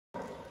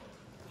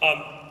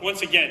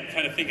Once again,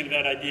 kind of thinking of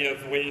that idea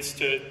of ways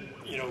to,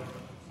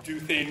 do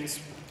things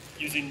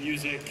using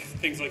music,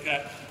 things like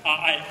that.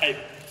 I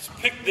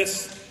picked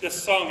this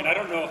song, and I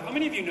don't know, how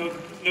many of you know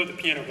the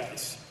Piano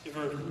Guys? You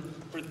ever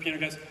heard the Piano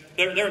Guys?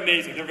 They're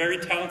amazing. They're very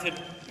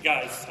talented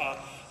guys.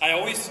 I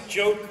always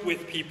joke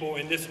with people,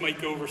 and this might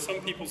go over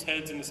some people's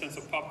heads in the sense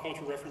of pop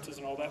culture references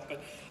and all that,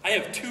 but I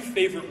have two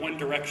favorite One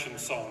Direction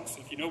songs.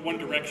 If you know One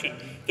Direction,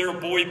 they're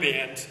a boy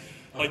band.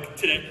 Like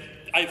today,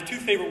 I have two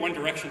favorite One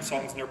Direction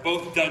songs, and they're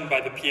both done by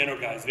the Piano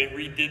Guys. They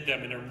redid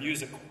them, and they're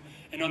musical.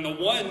 And on the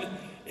one,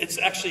 it's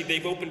actually,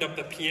 they've opened up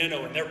the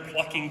piano, and they're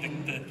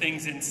plucking the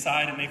things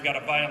inside, and they've got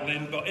a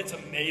violin. But it's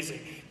amazing.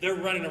 They're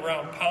running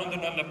around,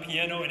 pounding on the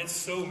piano, and it's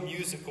so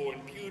musical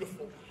and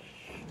beautiful.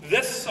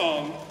 This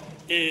song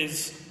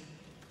is...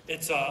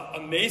 It's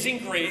Amazing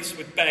Grace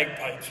with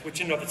bagpipes, which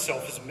in and of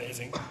itself is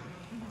amazing.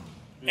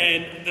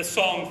 And the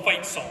song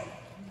Fight Song.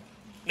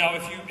 Now,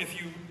 if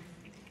you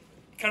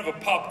kind of a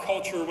pop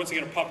culture, once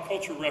again a pop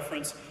culture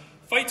reference,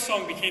 Fight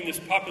Song became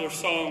this popular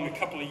song a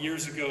couple of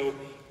years ago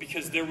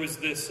because there was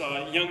this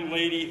young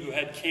lady who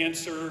had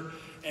cancer,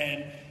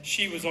 and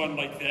she was on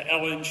like the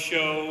Ellen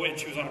show, and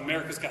she was on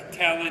America's Got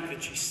Talent,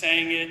 and she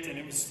sang it, and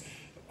it was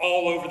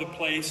all over the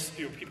place.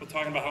 People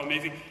talking about how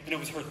amazing, and it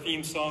was her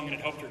theme song, and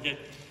it helped her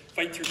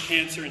fight through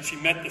cancer, and she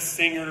met the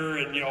singer,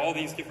 and all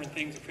these different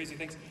things and crazy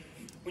things.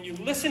 When you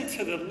listen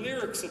to the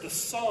lyrics of the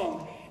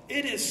song,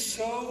 it is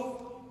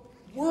so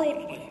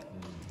worldly.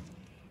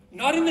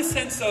 Not in the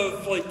sense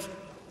of like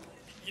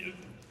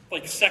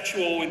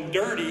sexual and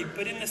dirty,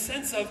 but in the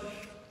sense of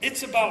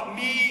it's about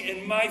me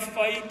and my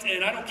fight,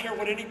 and I don't care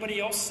what anybody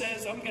else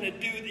says. I'm going to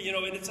do,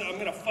 and I'm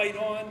going to fight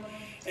on.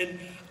 And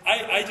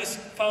I just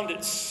found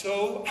it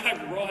so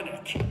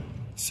ironic,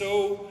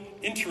 so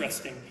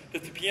interesting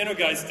that the Piano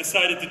Guys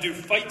decided to do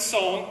Fight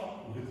Song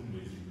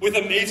with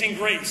Amazing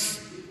Grace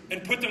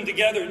and put them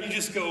together, and you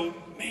just go,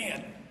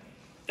 man,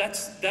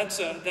 that's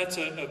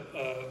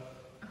a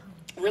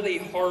really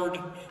hard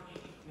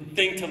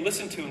thing to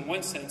listen to in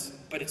one sense,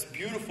 but it's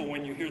beautiful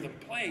when you hear them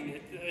playing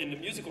it in the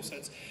musical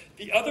sense.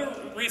 The other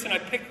reason I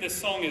picked this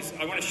song is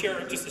I want to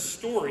share just a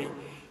story,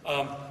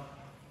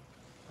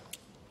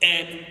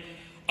 and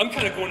I'm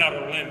kind of going out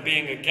on a limb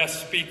being a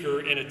guest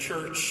speaker in a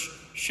church,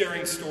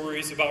 sharing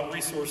stories about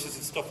resources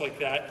and stuff like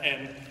that,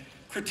 and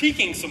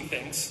critiquing some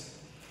things.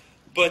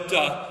 But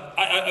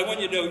I want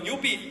you to know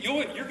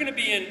you're going to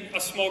be in a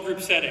small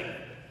group setting,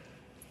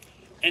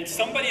 and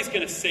somebody is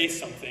going to say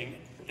something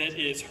that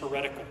is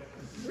heretical.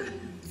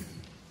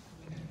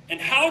 And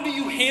how do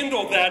you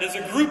handle that as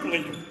a group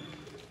leader?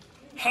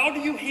 How do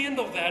you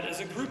handle that as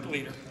a group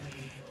leader?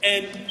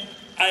 And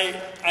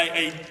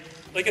I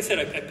like I said,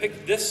 I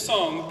picked this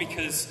song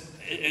because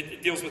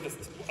it deals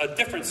with a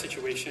different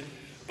situation.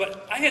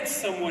 But I had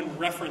someone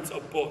reference a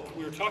book.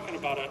 We were talking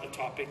about a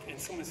topic, and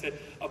someone said,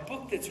 a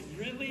book that's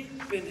really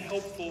been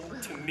helpful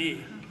to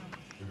me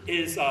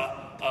is,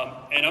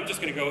 and I'm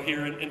just going to go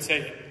here and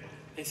say it.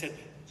 They said,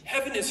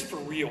 Heaven is for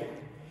Real.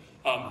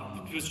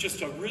 It was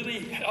just a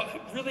really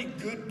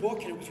good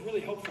book, and it was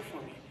really helpful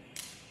for me.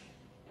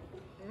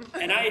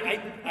 And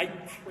I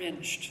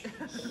cringed.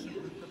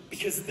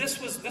 Because this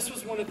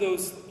was one of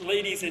those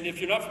ladies, and if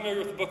you're not familiar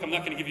with the book, I'm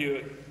not going to give you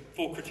a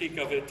full critique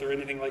of it or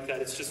anything like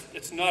that.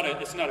 It's not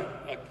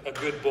a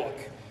good book,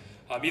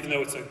 even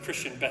though it's a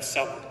Christian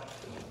bestseller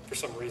for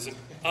some reason.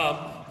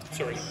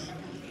 Sorry.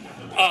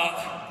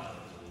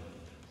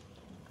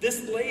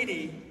 This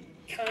lady,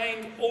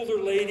 kind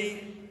older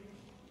lady,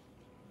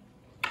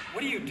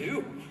 what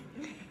do?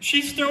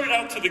 She's thrown it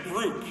out to the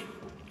group.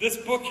 This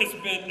book has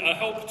been a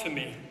help to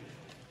me.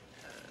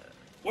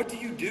 What do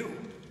you do?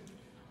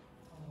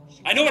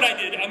 I know what I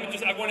did.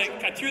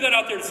 I threw that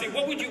out there to say,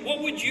 what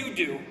would you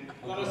do?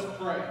 Let us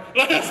pray.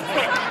 Let us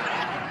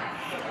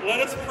pray. Let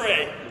us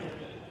pray.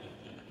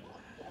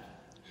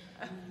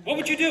 What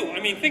would you do? I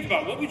mean, think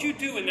about it. What would you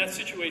do in that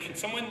situation?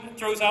 Someone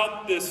throws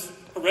out this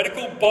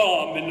heretical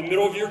bomb in the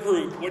middle of your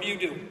group. What do you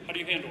do? How do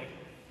you handle it?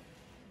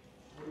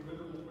 What are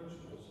biblical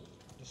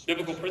principles?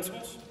 Biblical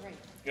principles? Right.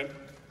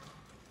 Yep.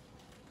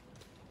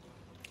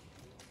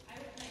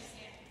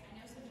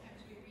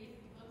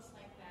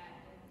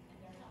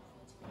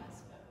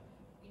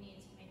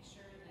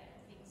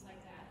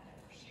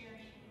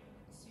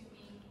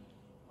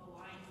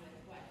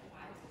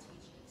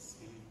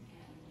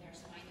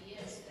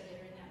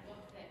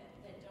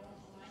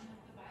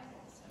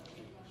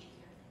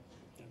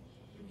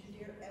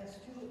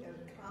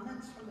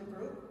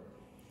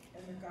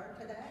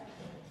 To that,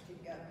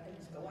 you've got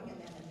things going and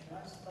then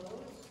address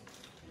those.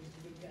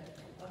 You've got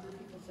other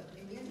people's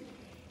opinion.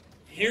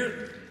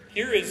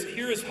 Here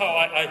is how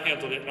I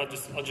handled it, and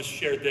I'll just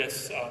share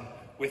this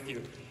with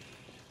you.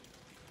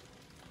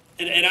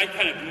 And I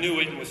kind of knew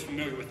it and was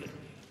familiar with it.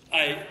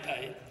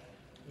 I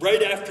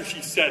right after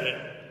she said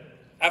it,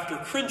 after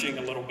cringing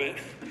a little bit,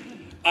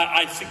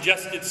 I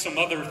suggested some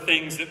other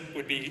things that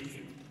would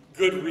be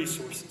good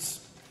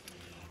resources.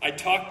 I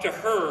talked to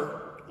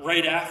her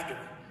right after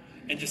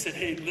and just said,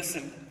 hey,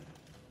 listen,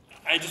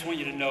 I just want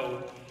you to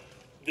know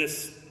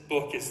this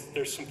book is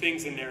there's some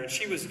things in there, and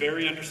she was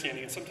very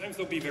understanding, and sometimes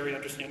they'll be very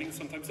understanding, and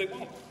sometimes they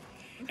won't.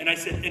 And I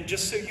said, and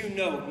just so you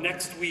know,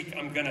 next week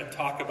I'm going to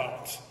talk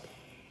about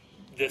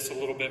this a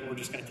little bit. We're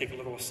just going to take a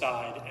little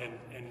aside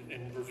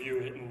and review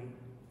it and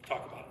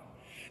talk about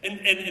it. And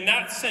in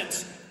that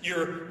sense,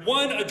 you're,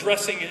 one,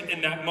 addressing it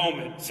in that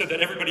moment so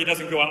that everybody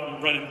doesn't go out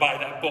and run and buy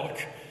that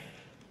book.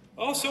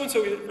 Oh,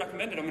 so-and-so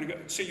recommended, I'm going to go.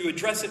 So you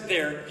address it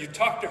there, you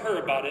talk to her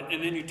about it,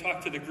 and then you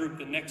talk to the group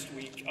the next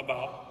week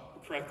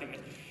about correcting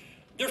it.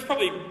 There's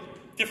probably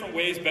different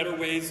ways, better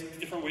ways,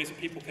 different ways that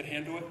people could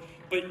handle it.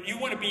 But you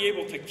want to be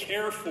able to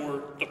care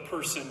for the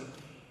person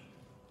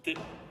that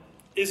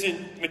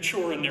isn't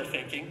mature in their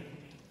thinking,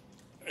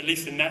 at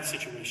least in that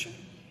situation.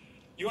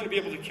 You want to be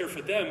able to care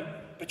for them,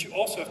 but you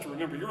also have to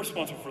remember you're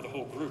responsible for the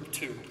whole group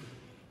too.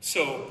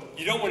 So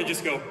you don't want to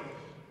just go,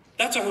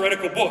 that's a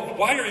heretical book.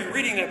 Why are you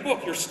reading that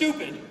book? You're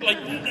stupid. Like,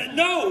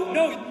 no,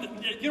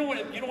 you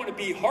don't want to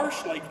be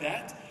harsh like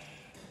that.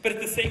 But at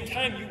the same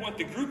time, you want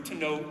the group to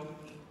know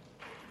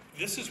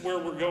this is where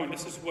we're going.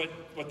 This is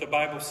what the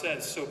Bible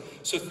says.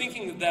 So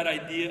thinking of that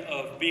idea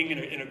of being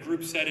in a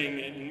group setting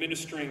and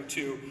ministering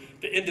to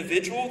the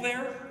individual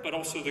there, but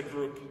also the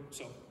group.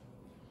 So,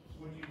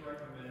 would you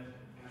recommend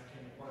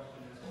asking a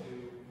question as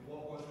to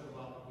what was it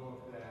about the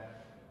book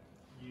that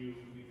you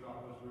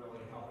thought was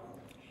really helpful?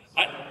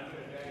 So you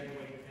could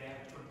evaluate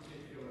that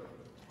particular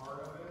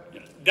part of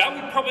it? That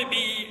would probably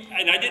be,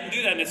 and I didn't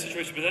do that in this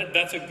situation, but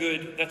that's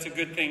a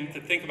good thing to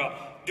think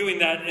about. Doing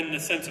that in the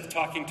sense of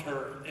talking to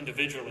her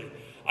individually.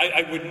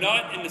 I would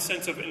not in the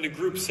sense of in the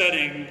group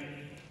setting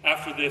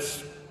after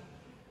this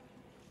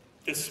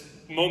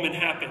moment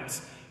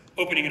happens,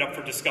 opening it up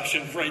for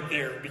discussion right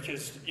there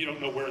because you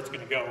don't know where it's going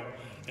to go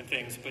and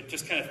things, but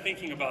just kind of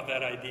thinking about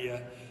that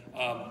idea.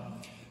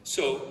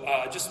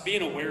 Just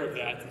being aware of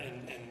that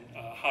and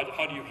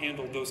how do you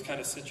handle those kind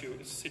of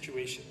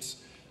situations.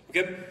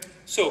 Okay,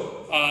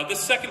 so this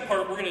second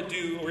part we're going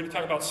to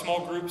talk about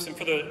small groups, and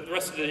for the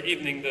rest of the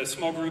evening, the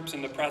small groups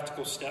and the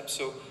practical steps.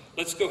 So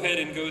let's go ahead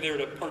and go there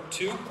to part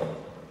 2.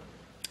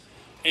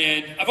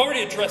 And I've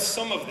already addressed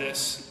some of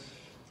this,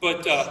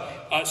 but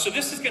so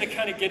this is going to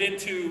kind of get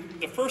into,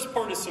 the first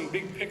part is some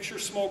big picture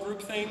small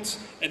group things,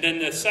 and then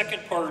the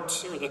second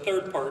part, or the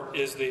third part,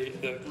 is the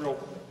real,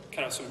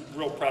 kind of some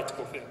real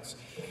practical things.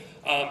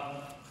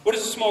 What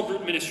is a small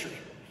group ministry?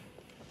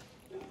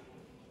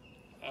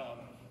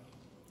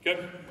 Good.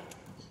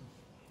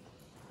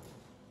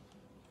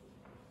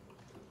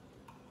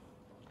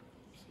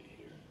 See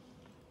here.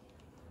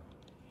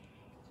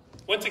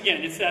 Once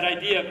again, it's that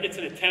idea of it's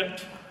an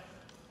attempt.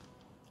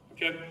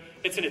 Okay,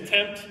 it's an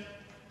attempt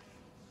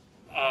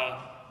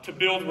to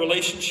build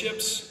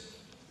relationships,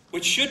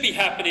 which should be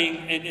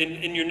happening.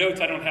 In your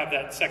notes, I don't have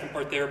that second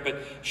part there,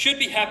 but should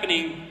be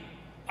happening.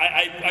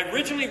 I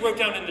originally wrote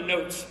down in the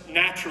notes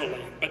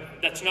naturally, but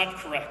that's not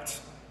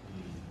correct.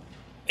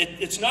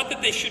 It's not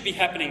that they should be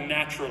happening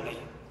naturally.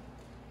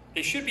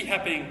 They should be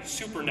happening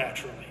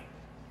supernaturally.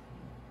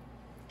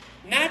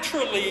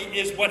 Naturally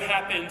is what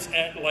happens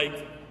at like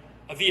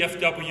a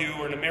VFW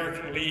or an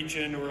American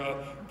Legion or a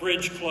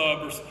bridge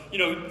club, or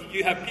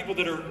you have people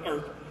that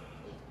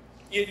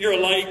you're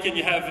alike and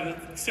you have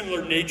a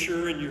similar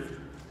nature, and your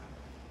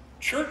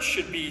church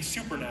should be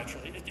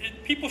supernaturally.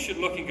 People should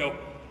look and go,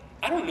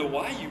 I don't know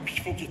why you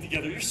people get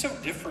together. You're so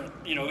different,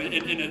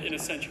 in a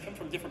sense. You come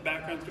from different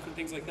backgrounds, different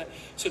things like that.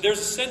 So there's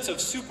a sense of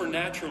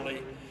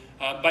supernaturally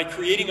by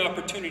creating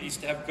opportunities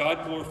to have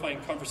God-glorifying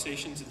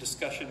conversations and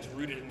discussions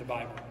rooted in the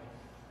Bible.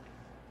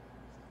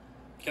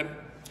 Okay?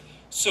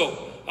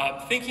 So,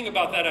 thinking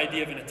about that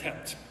idea of an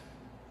attempt.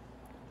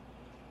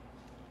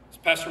 As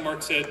Pastor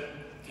Mark said,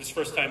 his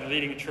first time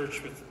leading a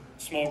church with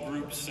small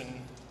groups,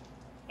 and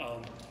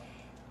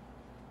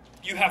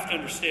you have to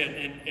understand,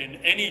 in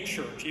any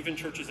church, even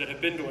churches that have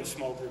been doing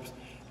small groups,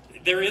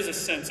 there is a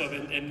sense of,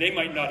 and they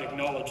might not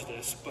acknowledge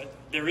this, but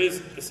there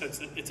is the sense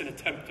that it's an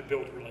attempt to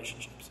build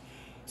relationships.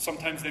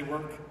 Sometimes they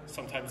work,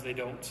 sometimes they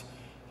don't.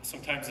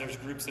 Sometimes there's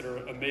groups that are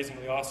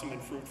amazingly awesome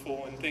and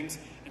fruitful and things,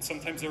 and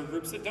sometimes there are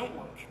groups that don't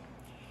work.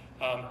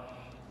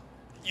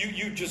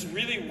 You just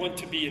really want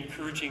to be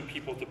encouraging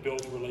people to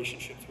build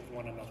relationships with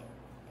one another.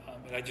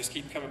 And I just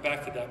keep coming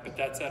back to that, but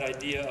that's that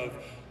idea of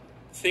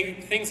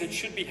things that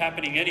should be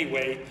happening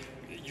anyway,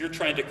 you're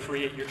trying to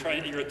create,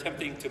 you're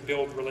attempting to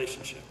build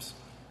relationships.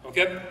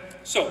 Okay?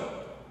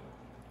 So,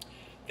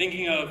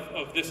 thinking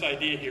of this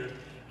idea here,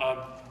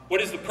 what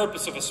is the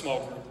purpose of a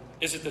small group?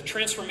 Is it the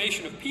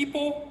transformation of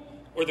people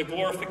or the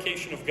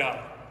glorification of God?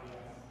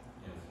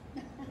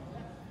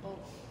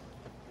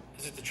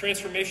 Is it the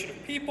transformation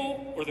of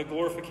people or the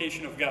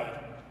glorification of God?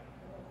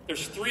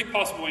 There's 3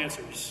 possible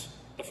answers.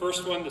 The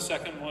first one, the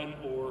second one,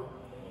 or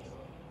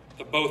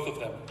the both of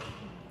them.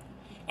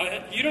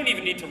 You don't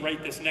even need to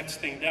write this next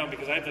thing down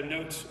because I have the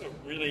notes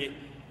really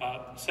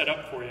set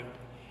up for you.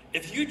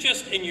 If you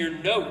just, in your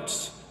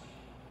notes,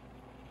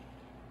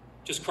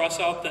 just cross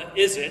out the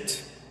is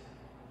it.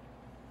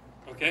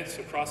 Okay,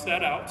 so cross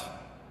that out.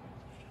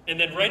 And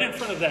then right in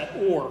front of that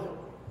or,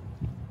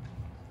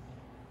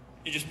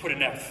 you just put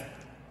an F.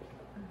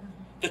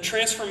 the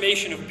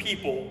transformation of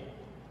people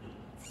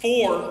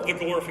for the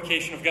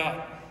glorification of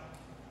God.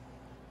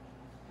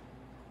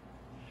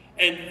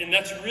 And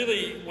that's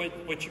really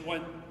what you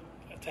want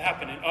to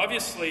happen. And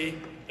obviously,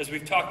 as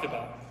we've talked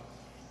about,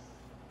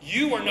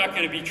 you are not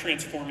going to be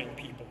transforming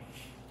people.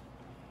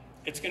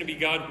 It's going to be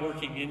God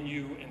working in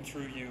you and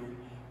through you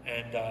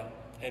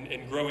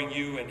and growing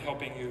you and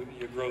helping you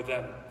grow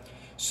them.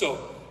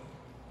 So,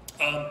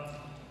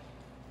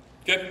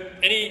 good.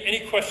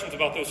 Any questions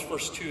about those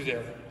first two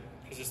there?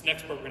 Because this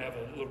next part we're going to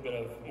have a little bit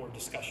of more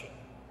discussion.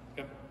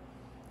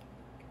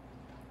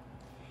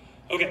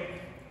 Okay,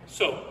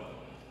 so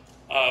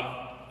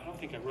I don't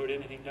think I wrote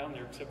anything down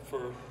there except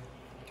for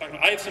talking.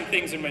 I have some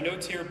things in my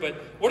notes here, but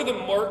what are the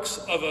marks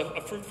of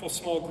a fruitful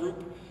small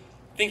group?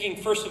 Thinking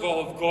first of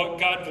all of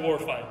God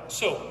glorifying.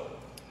 So,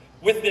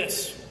 with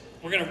this,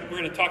 we're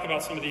gonna talk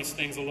about some of these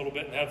things a little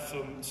bit and have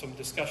some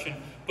discussion.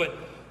 But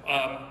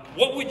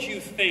what would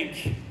you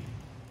think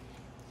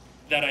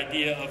that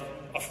idea of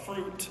a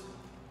fruit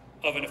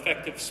of an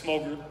effective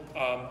small group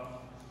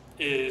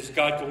is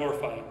God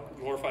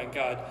glorifying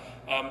God?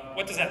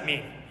 What does that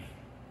mean?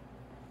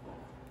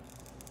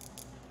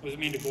 What does it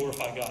mean to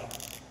glorify God?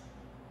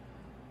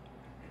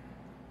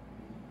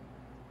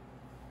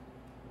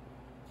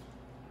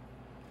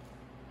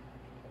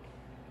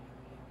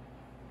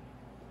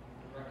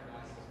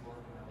 Recognize His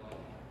work in our life.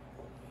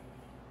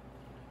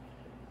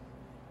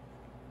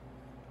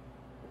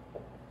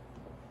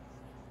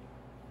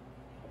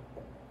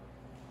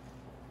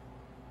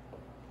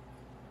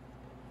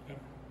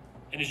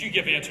 And as you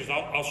give answers,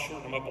 I'll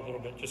shorten them up a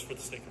little bit just for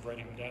the sake of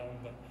writing them down.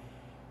 But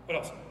what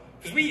else?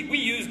 Because we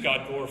use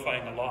God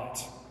glorifying a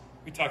lot.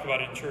 We talk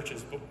about it in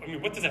churches, but I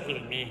mean, what does that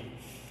really mean?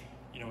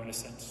 In a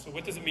sense. So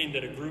what does it mean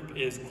that a group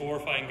is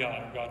glorifying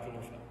God or God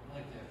glorifying? I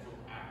like that full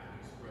active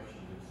expression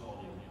of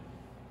exalting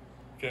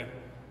Him. Okay.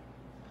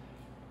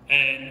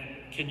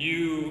 And can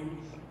you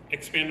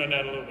expand on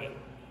that a little bit?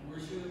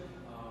 Worship,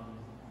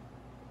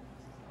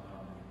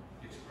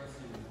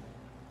 expressing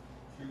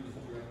truths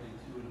directly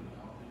to and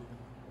about Him.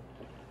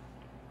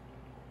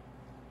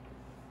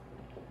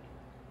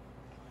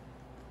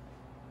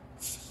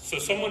 So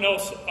someone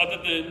else other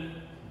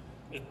than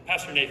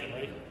Pastor Nathan,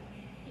 right?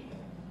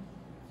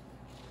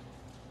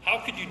 How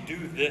could you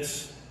do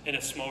this in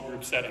a small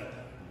group setting?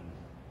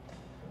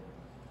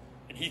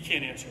 And he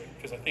can't answer it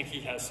because I think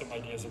he has some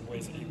ideas of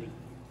ways that he would,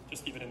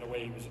 just even in the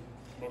way he was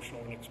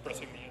emotional in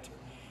expressing the answer.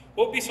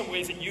 What would be some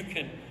ways that you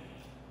can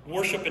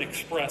worship and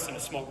express in a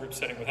small group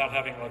setting without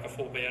having like a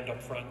full band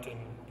up front and,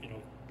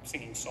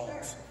 singing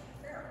songs?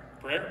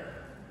 Prayer?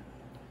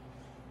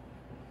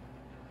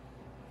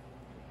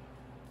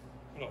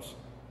 What else?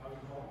 How you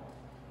talk.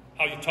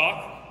 How you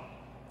talk?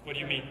 What do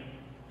you mean?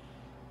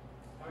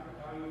 How you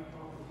talk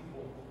to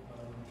people.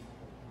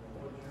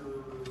 What's your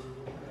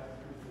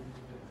attitude?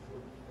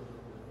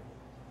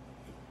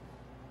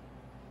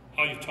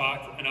 How you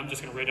talk, and I'm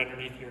just going to write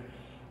underneath here.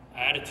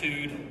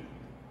 Attitude.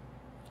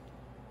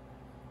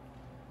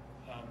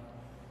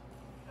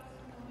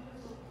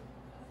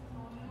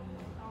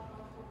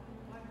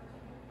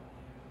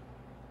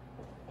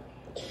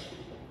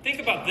 Think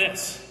about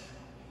this.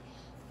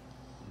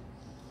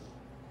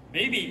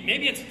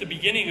 Maybe it's at the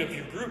beginning of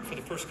your group for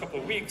the first couple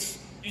of weeks.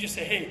 You just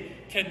say, hey,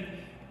 can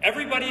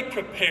everybody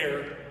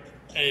prepare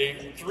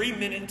a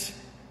 3-minute,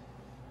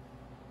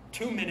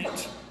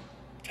 2-minute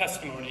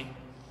testimony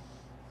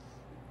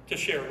to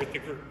share with the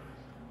group?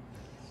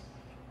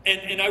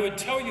 And I would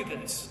tell you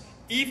this,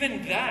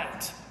 even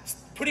that,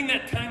 putting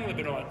that time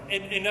limit on,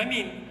 and I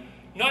mean,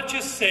 not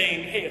just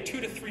saying, hey, a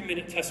 2 to 3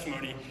 minute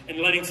testimony and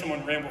letting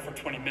someone ramble for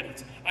 20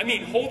 minutes. I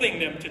mean, holding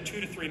them to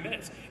 2 to 3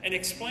 minutes and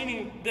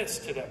explaining this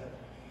to them.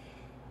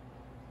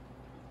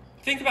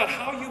 Think about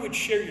how you would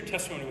share your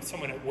testimony with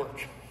someone at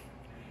work.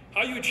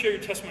 How you would share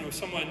your testimony with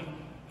someone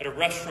at a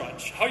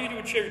restaurant. How you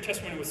would share your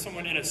testimony with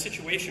someone in a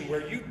situation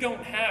where you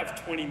don't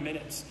have 20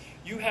 minutes.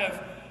 You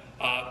have,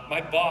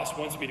 my boss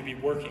wants me to be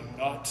working,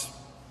 not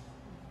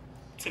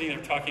sitting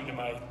there talking to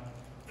my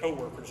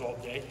coworkers all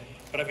day.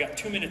 But I've got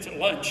 2 minutes at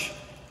lunch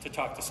to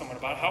talk to someone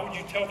about. How would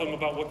you tell them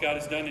about what God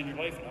has done in your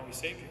life and how He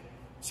saved you?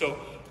 So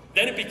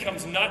then it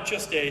becomes not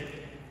just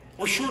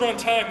we're short on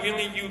time.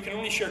 You can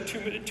only share 2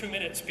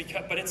 minutes,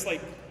 but it's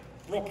like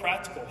real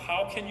practical.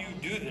 How can you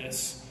do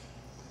this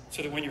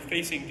so that when you're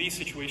facing these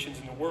situations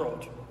in the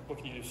world, what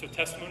can you do? So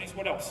testimonies,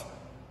 what else?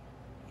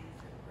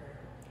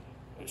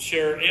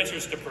 Share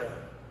answers to prayer.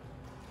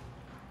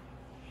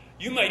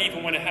 You might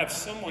even want to have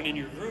someone in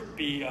your group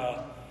be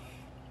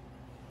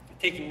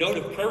taking note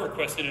of prayer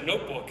requests in a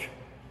notebook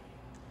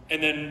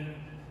and then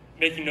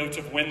making notes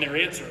of when they're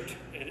answered,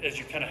 as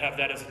you kind of have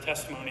that as a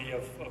testimony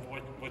of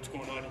what's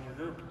going on in your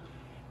group.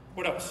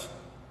 What else?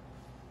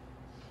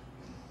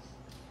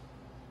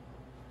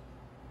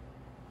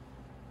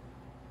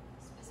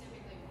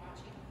 Specifically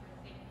watching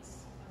for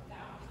things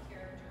about the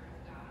character of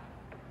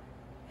God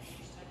that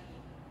you're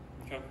studying.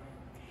 Okay.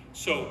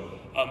 So,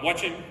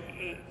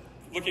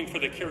 looking for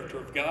the character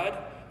of God.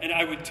 And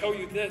I would tell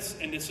you this,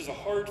 and this is a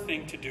hard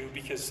thing to do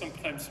because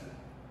sometimes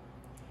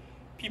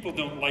people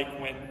don't like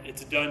when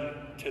it's done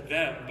to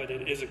them, but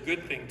it is a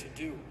good thing to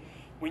do.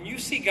 When you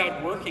see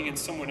God working in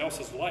someone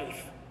else's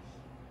life,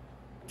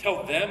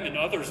 tell them and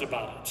others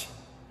about it.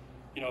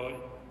 You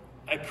know,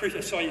 I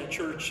saw you at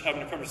church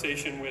having a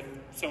conversation with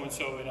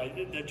so-and-so,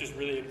 and that just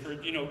really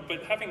encouraged, you know,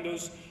 but having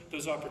those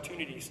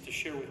opportunities to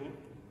share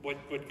with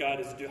what God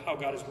is doing, how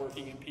God is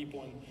working in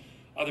people, and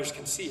others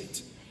can see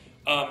it.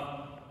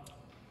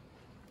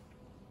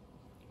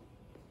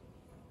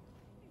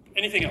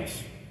 Anything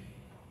else?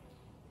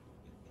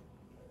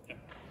 Yeah.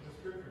 The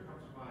scripture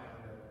comes to mind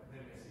that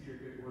they may see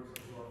your good works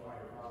and glorify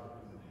your Father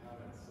who's in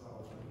heaven.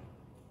 So,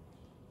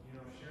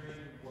 you know,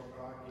 sharing what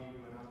God gave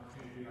you an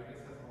opportunity, I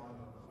guess that's along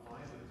the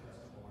lines of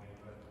testimony,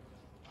 but,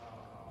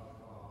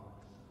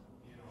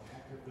 you know,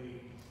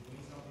 actively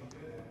doing something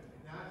good,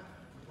 not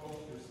to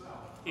boast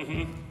yourself, to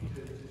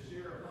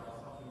share about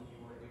something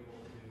you were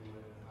able to do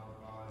and how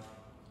God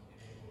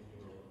enabled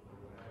you or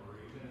whatever.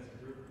 Even as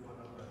a group, one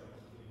another, I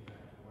think, getting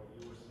back to what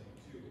you were saying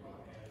too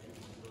about attitude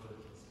and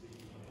words and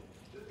speaking and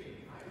just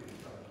being kind to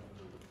each other in the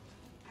group.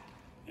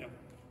 Yeah.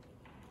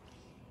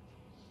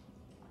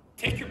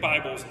 Take your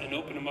Bibles and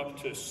open them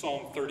up to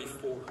Psalm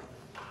 34.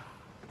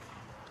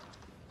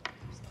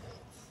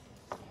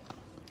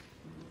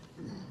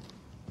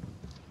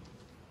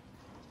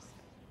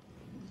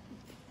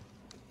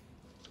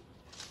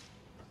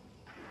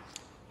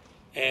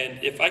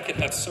 And if I could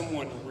have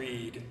someone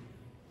read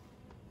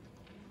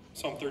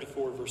Psalm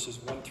 34, verses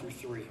 1 through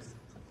 3.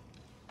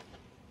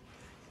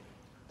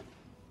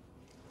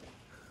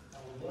 I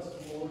will bless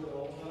the Lord at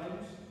all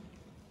times.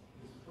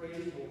 His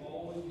praise will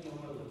always be on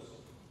my lips.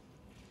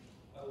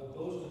 I will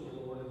boast in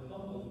the Lord, and the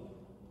humble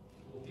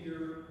will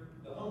hear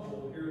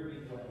and be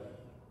glad.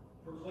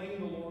 Proclaim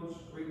the Lord's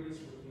greatness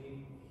with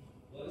me.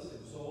 Let us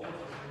exalt his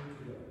name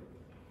together.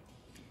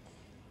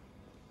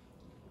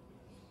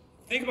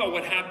 Think about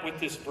what happened with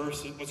this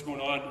verse, what's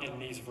going on in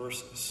these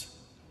verses.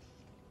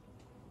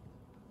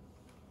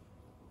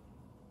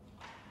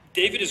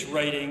 David is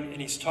writing,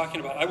 and he's talking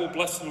about, I will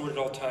bless the Lord at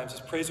all times.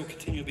 His praise will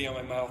continue to be on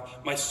my mouth.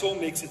 My soul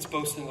makes its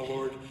boast in the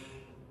Lord.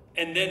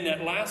 And then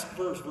that last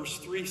verse, verse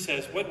 3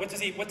 says, what does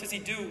he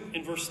do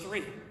in verse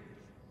 3?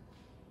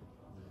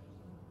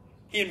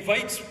 He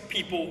invites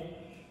people.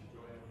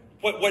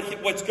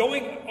 What's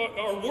going,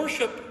 our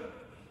worship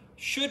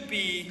should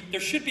be, there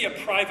should be a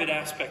private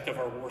aspect of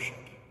our worship.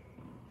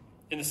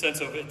 In the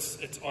sense of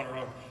it's on our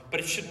own.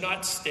 But it should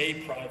not stay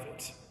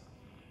private.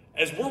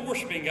 As we're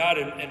worshiping God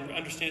and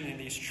understanding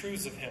these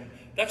truths of Him,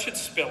 that should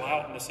spill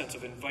out in the sense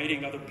of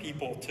inviting other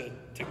people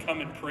to come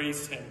and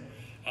praise Him.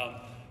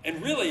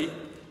 And really,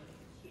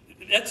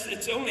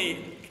 it's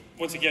only,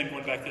 once again,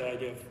 going back to that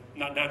idea of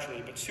not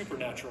naturally, but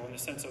supernatural in the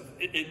sense of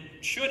it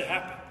should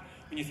happen.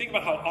 When you think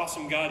about how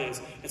awesome God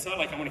is, it's not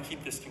like I want to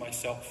keep this to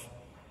myself.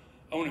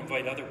 I want to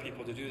invite other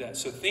people to do that.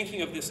 So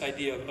thinking of this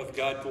idea of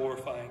God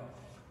glorifying.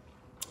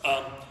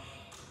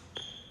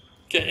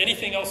 Okay,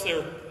 anything else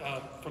there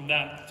from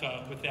that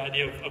with the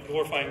idea of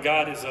glorifying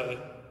God as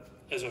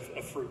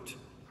a fruit?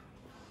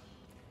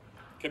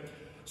 Okay,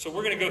 so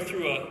we're going to go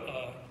through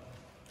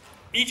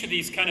each of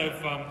these kind of,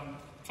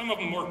 some of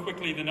them more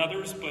quickly than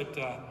others, but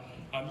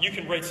you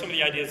can write some of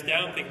the ideas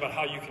down, think about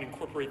how you can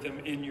incorporate them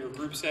in your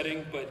group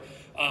setting, but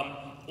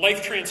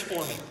life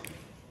transforming.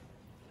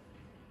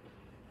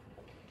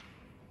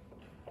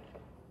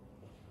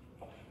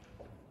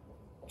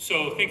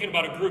 So thinking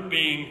about a group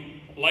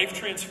being life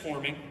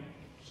transforming,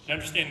 and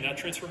understanding that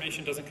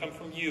transformation doesn't come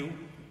from you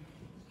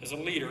as a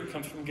leader, it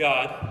comes from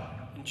God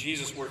and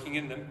Jesus working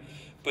in them.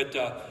 But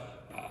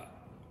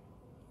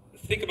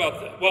think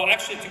about,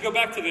 actually, to go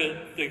back to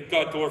the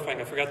God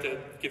glorifying, I forgot to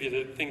give you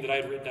the thing that I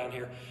had written down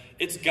here.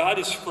 It's God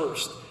is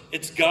first.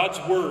 It's God's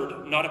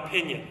word, not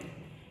opinion.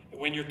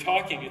 When you're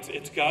talking,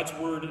 it's God's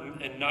word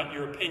and not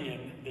your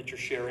opinion that you're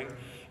sharing.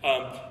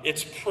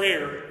 It's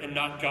prayer and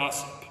not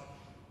gossip.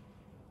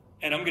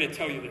 And I'm going to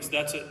tell you this,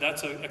 that's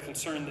a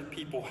concern that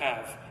people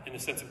have in the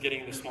sense of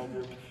getting in a small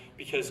group,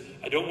 because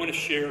I don't want to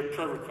share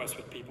prayer requests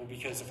with people,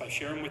 because if I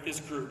share them with this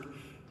group,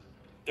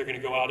 they're going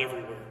to go out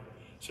everywhere.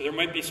 So there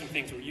might be some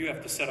things where you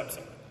have to set up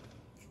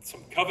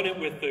some covenant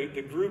with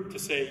the group to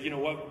say, you know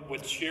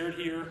what's shared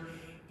here,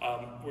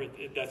 we're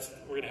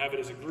going to have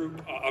it as a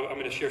group. I'm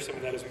going to share some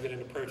of that as we get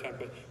into prayer time,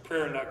 but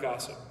prayer and not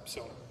gossip.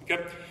 So,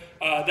 okay,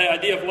 the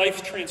idea of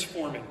life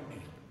transforming.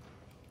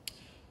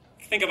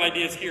 Think of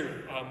ideas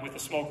here with a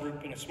small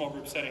group, in a small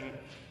group setting,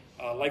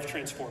 life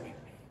transforming.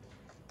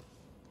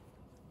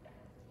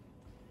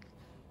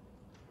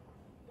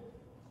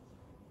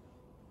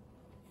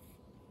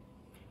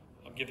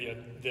 I'll give you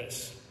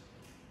this.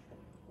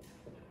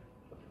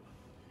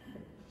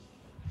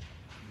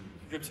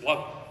 Groups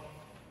love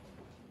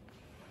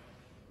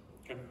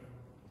it. Okay.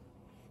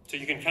 So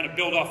you can kind of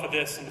build off of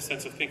this in the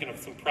sense of thinking of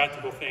some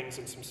practical things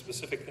and some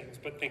specific things,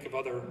 but think of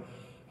other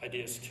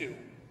ideas too.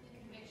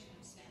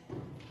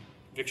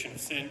 Conviction of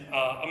sin.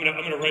 I'm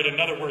gonna write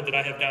another word that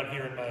I have down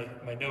here in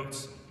my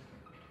notes.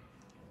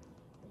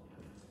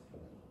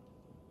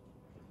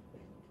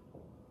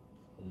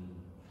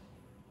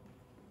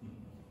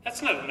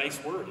 That's not a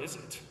nice word, is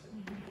it?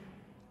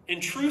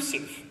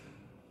 intrusive.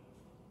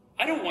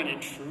 I don't want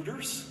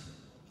intruders.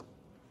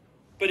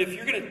 But if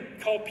you're going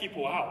to call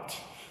people out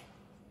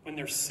when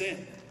there's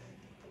sin,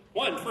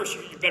 first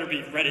you better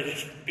be ready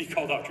to be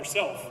called out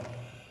yourself.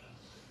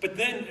 But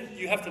then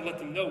you have to let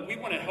them know, we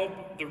want to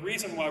help. The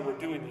reason why we're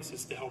doing this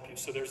is to help you.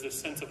 So there's this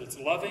sense of it's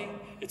loving,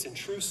 it's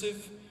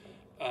intrusive,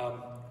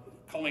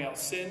 calling out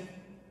sin.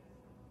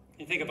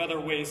 You think of other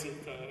ways that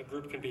a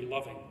group can be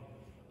loving.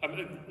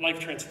 Life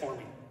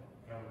transforming.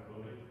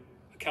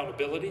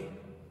 Accountability.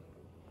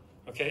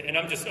 Okay, and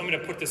I'm going to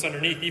put this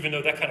underneath, even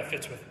though that kind of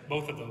fits with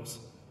both of those.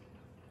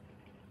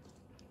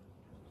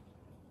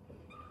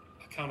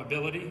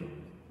 Accountability.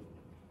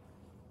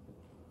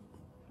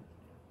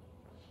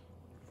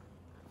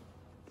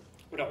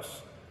 What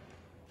else?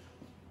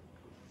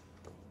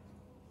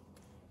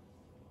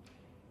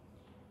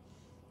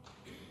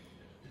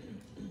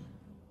 I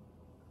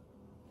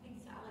think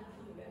solid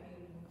food,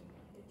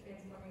 it's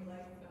transforming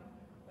life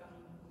from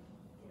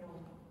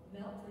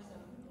milk for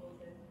some people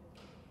to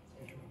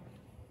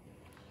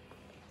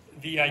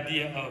The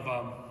idea of,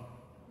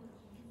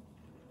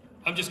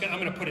 I'm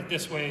going to put it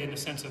this way, in the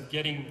sense of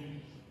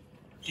getting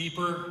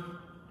deeper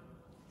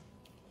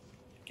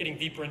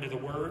into the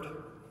Word.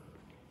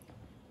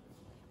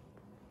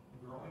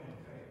 Growing in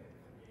faith.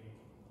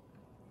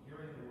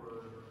 Hearing the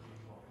word,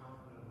 being more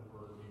confident in the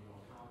word, being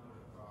more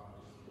confident of God,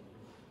 just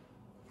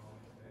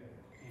growing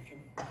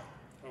in faith.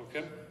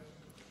 Okay.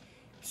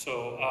 So,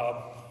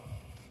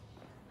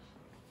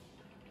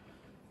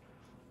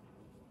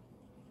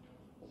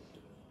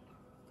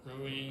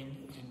 growing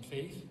in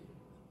faith.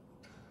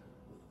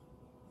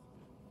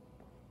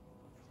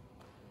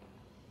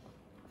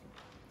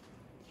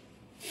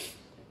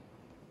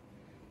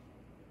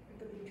 It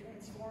could be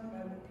transformed by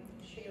what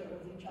people share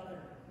with each other.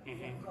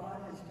 What God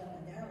has done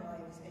in their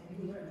lives, and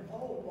you learn,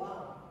 oh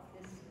wow,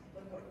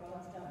 look what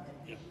God's done,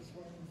 and you just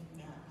learn from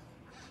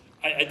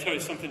that. I tell you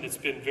something that's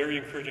been very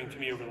encouraging to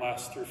me over the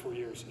last 3 or 4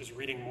 years is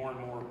reading more and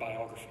more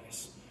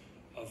biographies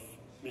of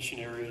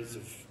missionaries,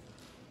 of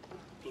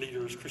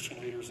leaders, Christian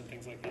leaders, and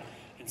things like that,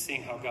 and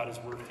seeing how God has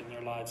worked in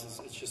their lives.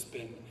 It's just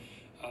been,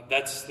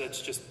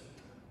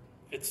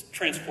 it's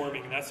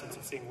transforming in that sense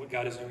of seeing what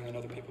God is doing in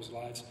other people's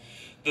lives.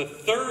 The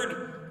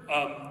third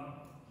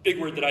big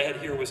word that I had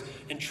here was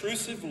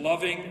intrusive,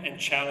 loving, and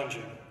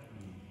challenging.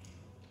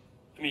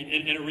 I mean,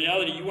 in a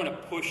reality, you want to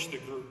push the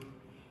group.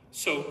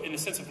 So in the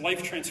sense of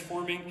life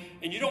transforming,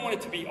 and you don't want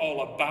it to be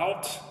all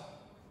about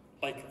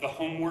like the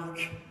homework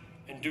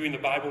and doing the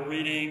Bible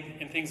reading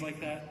and things like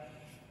that.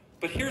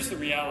 But here's the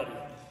reality.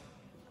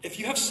 If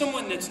you have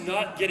someone that's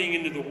not getting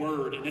into the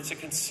Word, and it's a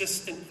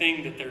consistent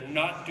thing that they're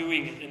not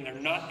doing it, and they're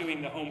not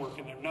doing the homework,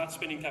 and they're not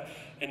spending time,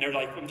 and they're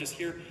like, I'm just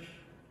here,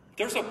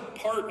 there's a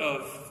part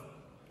of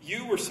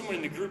you or someone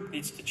in the group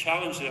needs to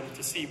challenge them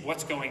to see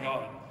what's going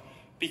on.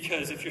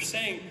 Because if you're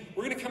saying,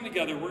 we're going to come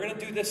together, we're going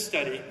to do this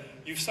study,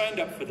 you've signed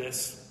up for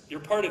this,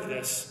 you're part of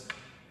this,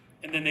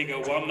 and then they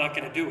go, well, I'm not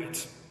going to do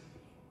it.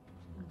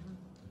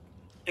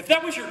 If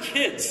that was your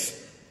kids,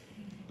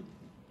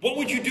 what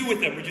would you do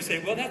with them? Would you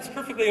say, well, that's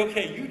perfectly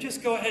okay. You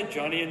just go ahead,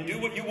 Johnny, and do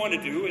what you want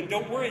to do, and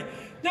don't worry.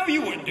 No,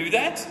 you wouldn't do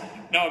that.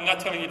 Now, I'm not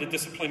telling you to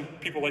discipline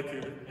people like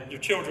your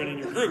children in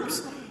your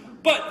groups.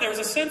 But there's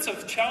a sense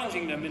of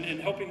challenging them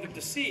and helping them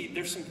to see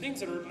there's some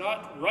things that are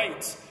not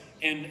right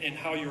in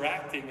how you're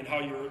acting and how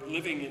you're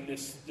living in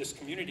this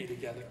community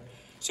together.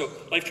 So,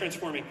 life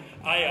transforming.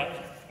 I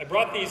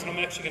brought these, and I'm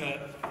actually going to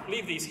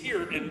leave these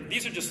here, and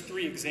these are just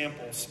 3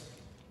 examples.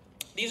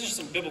 These are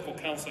some biblical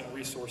counseling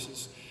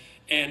resources.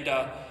 And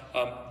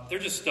they're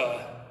just,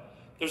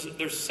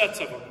 there's sets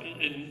of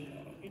them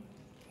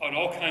on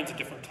all kinds of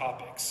different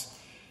topics.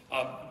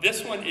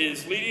 This one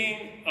is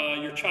leading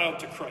your child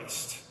to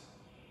Christ.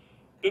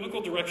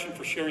 Biblical direction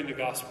for sharing the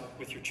gospel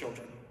with your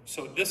children.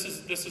 So this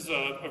is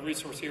a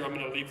resource here. I'm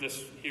going to leave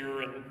this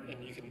here, and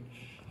you can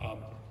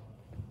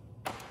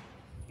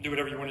do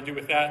whatever you want to do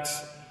with that.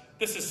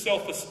 This is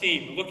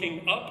self-esteem,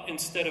 looking up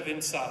instead of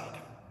inside.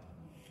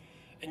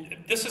 And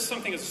this is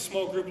something as a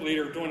small group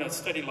leader doing a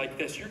study like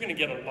this, you're going to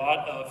get a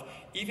lot of,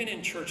 even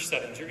in church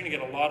settings, you're going to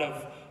get a lot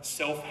of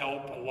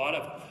self-help,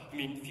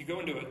 if you go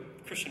into a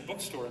Christian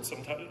bookstore and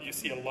sometimes you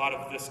see a lot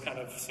of this kind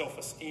of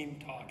self-esteem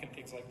talk and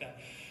things like that.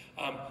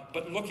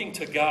 But looking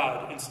to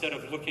God instead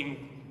of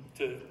looking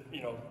to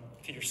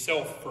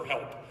yourself for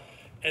help.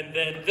 And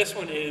then this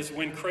one is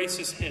when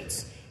crisis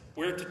hits,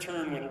 where to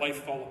turn when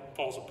life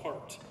falls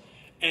apart.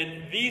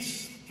 And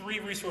these 3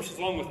 resources,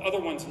 along with other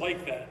ones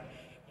like that,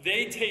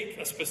 they take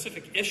a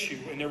specific issue,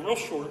 and they're real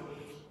short,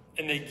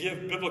 and they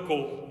give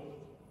biblical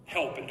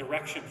help and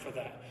direction for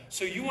that.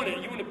 So you want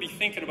to be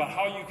thinking about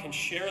how you can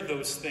share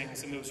those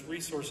things and those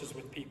resources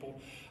with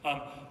people.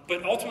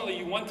 But ultimately,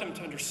 you want them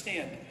to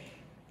understand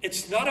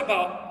it's not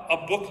about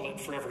a booklet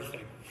for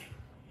everything.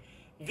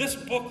 This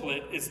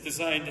booklet is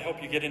designed to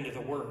help you get into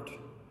the Word.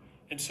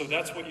 And so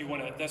that's what you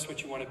want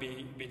to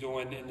be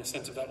doing in the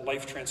sense of that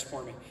life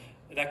transforming.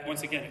 That,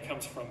 once again, it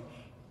comes from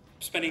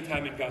spending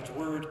time in God's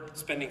Word,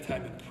 spending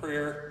time in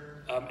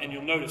prayer, and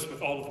you'll notice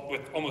with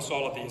almost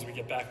all of these, we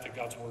get back to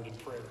God's Word and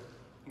prayer.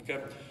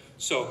 Okay,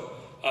 so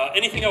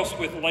anything else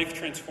with life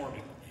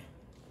transforming?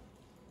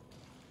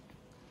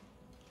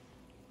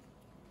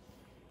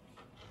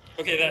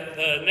 Okay,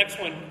 the next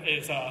one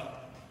is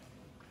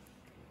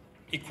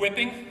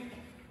equipping.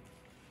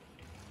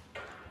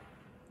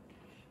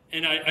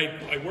 And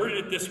I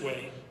worded it this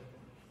way.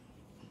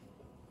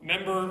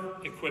 Member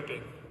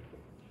equipping.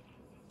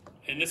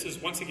 And this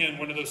is, once again,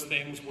 one of those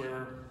things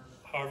where,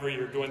 however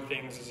you're doing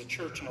things as a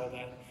church and all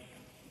that,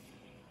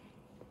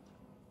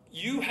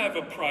 you have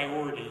a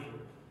priority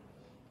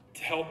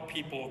to help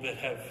people that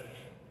have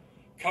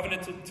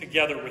covenanted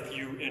together with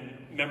you in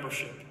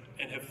membership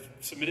and have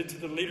submitted to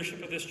the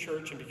leadership of this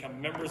church and become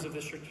members of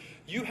this church.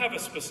 You have a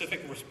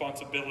specific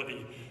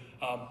responsibility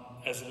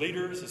as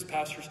leaders, as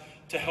pastors,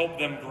 to help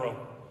them grow.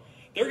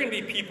 There are going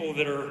to be people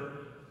that are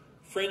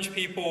fringe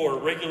people or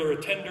regular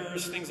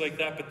attenders, things like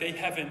that, but they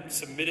haven't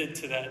submitted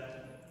to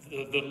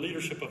the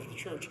leadership of the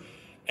church.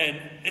 And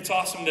it's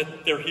awesome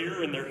that they're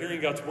here and they're hearing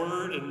God's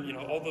word and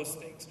all those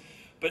things.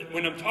 But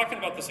when I'm talking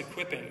about this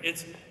equipping,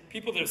 it's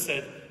people that have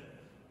said,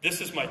 this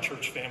is my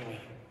church family.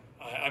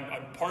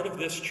 I'm part of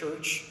this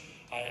church.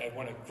 I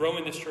want to grow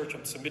in this church.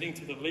 I'm submitting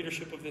to the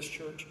leadership of this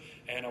church,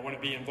 and I want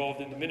to be involved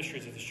in the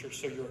ministries of this church.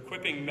 So you're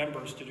equipping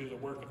members to do the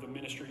work of the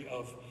ministry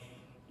of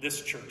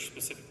this church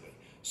specifically.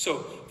 So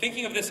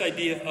thinking of this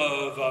idea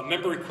of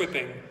member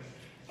equipping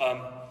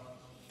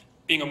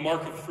being a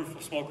mark of a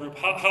fruitful small group,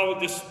 how would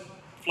this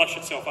flesh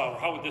itself out? Or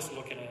how would this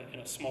look in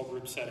a small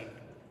group setting?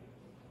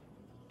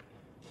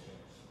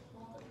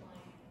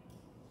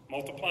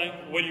 Multiplying?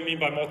 What do you mean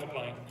by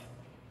multiplying?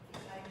 By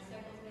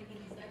disciples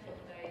making disciples,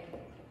 by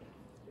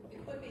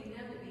equipping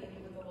them to be able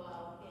to go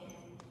out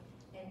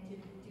and to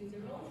do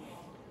their own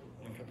small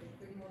group. Okay.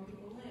 Bring more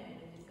people in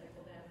and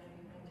disciple them and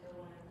mentor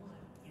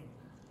one-on-one.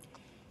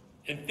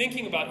 And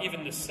thinking about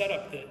even the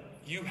setup that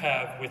you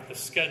have with the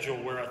schedule,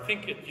 where I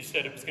think you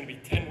said it was going to be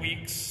 10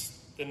 weeks,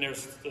 then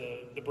there's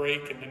the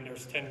break, and then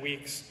there's 10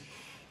 weeks.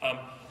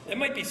 It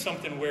might be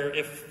something where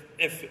if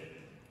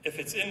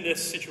it's in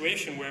this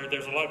situation where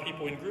there's a lot of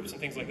people in groups and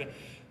things like that,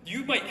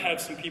 you might have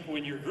some people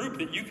in your group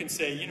that you can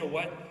say, you know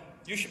what,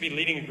 you should be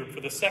leading a group.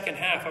 For the second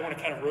half, I want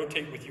to kind of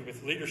rotate with you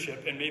with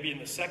leadership, and maybe in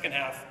the second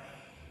half,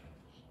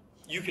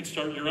 you can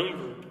start your own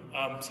group.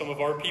 Some of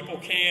our people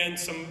can,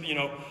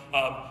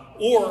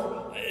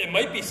 or it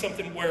might be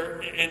something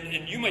where,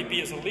 and you might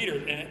be as a leader,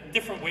 in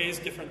different ways,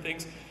 different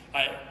things.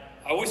 I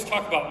always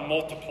talk about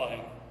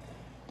multiplying,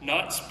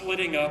 not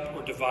splitting up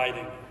or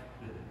dividing.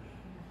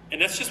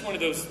 And that's just one of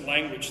those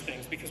language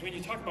things, because when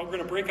you talk about we're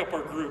going to break up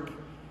our group,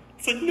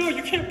 it's like, no,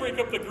 you can't break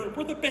up the group.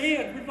 We're the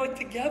band. We're like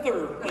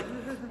together. Like,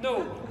 no,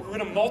 we're going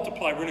to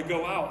multiply. We're going to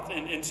go out.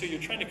 And so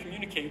you're trying to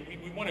communicate.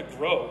 We want to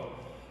grow.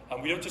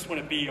 We don't just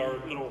want to be our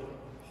little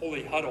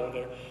holy huddle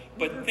there.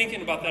 But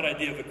thinking about that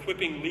idea of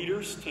equipping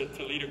leaders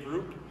to lead a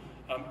group,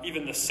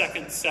 even the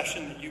second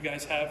session that you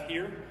guys have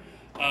here.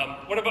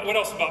 What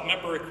else about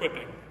member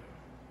equipping?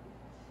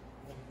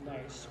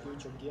 Recognize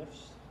spiritual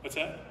gifts. What's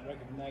that?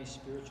 Recognize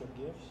spiritual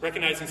gifts.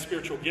 Recognizing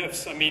spiritual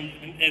gifts. I mean,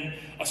 and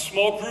a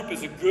small group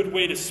is a good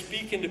way to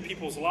speak into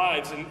people's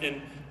lives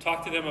and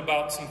talk to them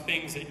about some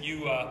things that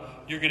you're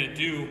going to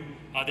do,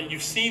 that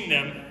you've seen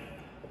them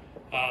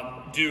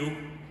do,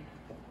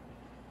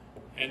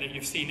 and that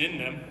you've seen in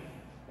them.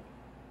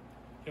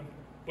 Yep.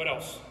 What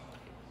else?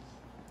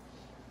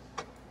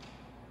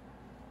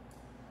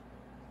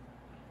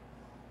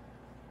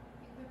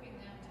 Equipping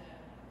them to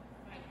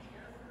provide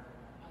care for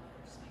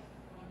others, like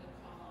going to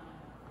call on,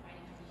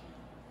 finding a meal,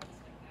 things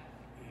like that.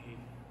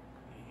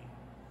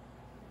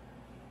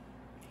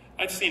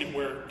 I've seen it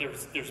where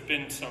there's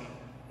been some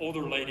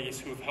older ladies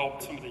who have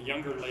helped some of the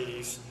younger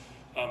ladies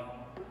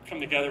come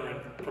together and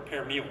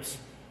prepare meals,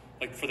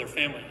 like for their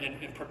family,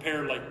 and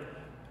prepare like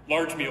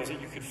large meals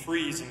that you could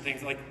freeze and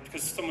things like,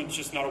 because someone's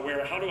just not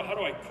aware. How do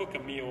I cook a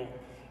meal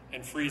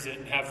and freeze it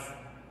and have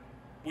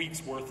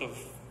weeks worth of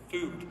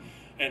food?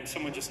 And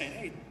someone just saying,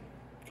 hey,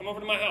 come over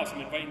to my house.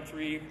 I'm inviting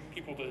 3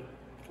 people to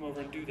come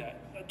over and do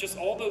that. Just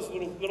all those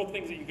little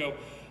things that you go,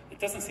 it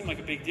doesn't seem like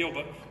a big deal,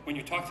 but when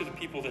you talk to the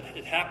people that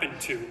it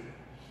happened to,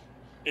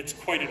 it's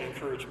quite an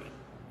encouragement.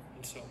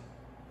 And so,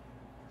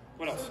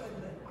 what else?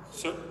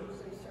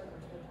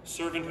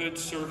 Servanthood,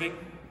 serving.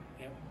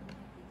 Yeah.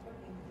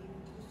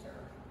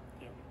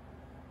 Yeah.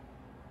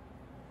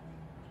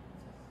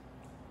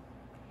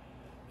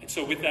 And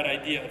so with that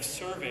idea of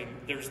serving,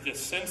 there's this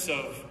sense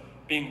of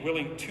being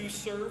willing to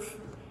serve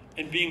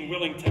and being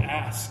willing to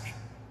ask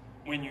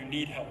when you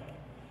need help.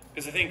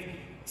 Because I think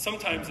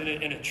sometimes in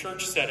a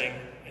church setting,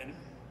 and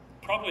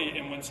probably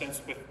in one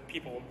sense with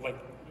people like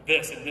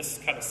this, in this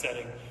kind of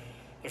setting,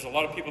 there's a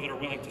lot of people that are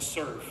willing to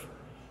serve,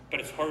 but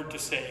it's hard to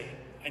say,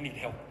 I need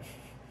help.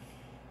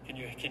 Can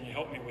you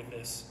help me with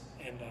this?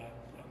 And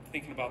I'm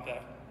thinking about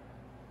that.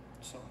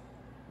 So,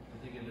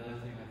 I think another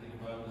thing I think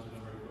about is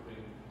when we're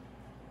equipping,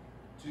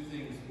 2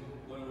 things.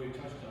 One we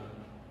touched on,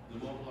 the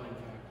multiplying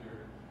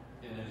factor,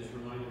 and I just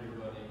remind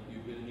everybody,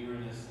 you've been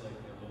hearing this like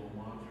a little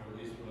mantra, at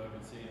least what I've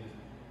been saying is,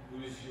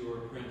 who's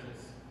your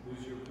apprentice?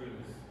 Who's your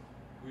apprentice?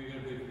 Who are you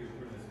going to pick for your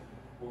apprentice?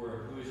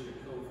 Or who is your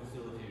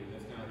co-facilitator?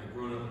 That's kind of like a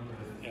grown-up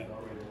apprentice that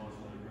already belongs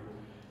to another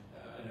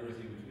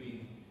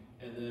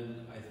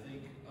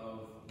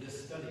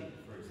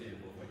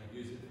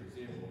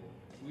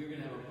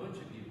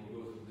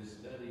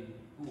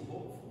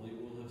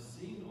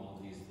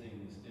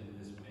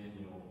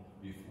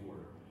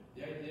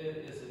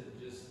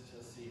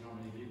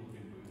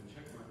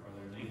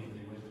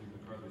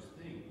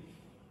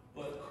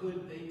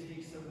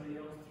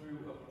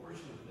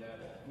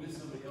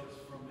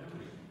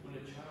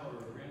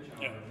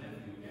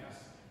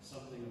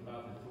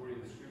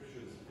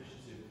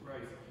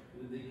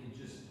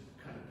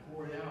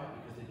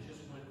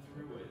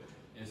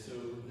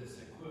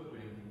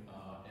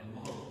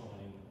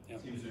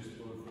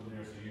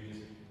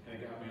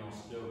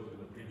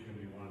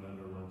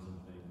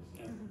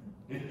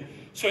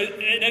So,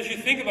 and as you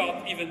think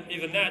about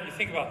even that, you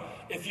think about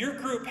if your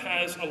group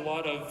has a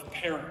lot of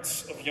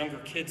parents of younger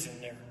kids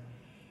in there,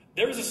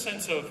 there's a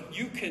sense of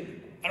you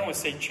could, I don't want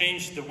to say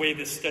change the way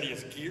this study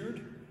is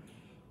geared,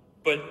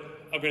 but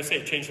I'm going to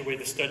say change the way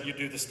you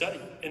do the study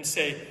and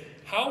say,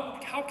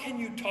 how can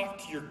you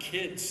talk to your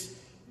kids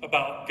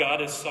about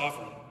God is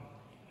sovereign?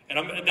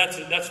 And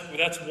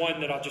that's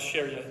one that I'll just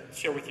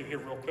share with you here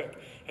real quick.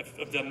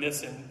 I've done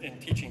this in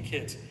teaching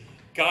kids.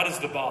 God is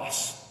the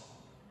boss.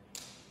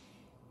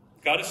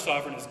 God is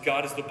sovereign as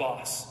God is the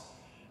boss.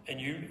 And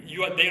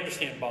they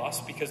understand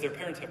boss because their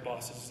parents have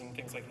bosses and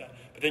things like that.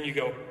 But then you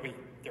go, wait,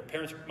 their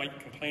parents might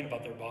complain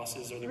about their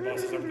bosses or their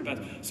bosses aren't the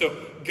best. So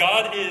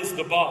God is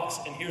the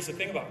boss. And here's the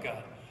thing about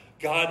God.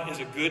 God is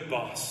a good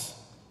boss.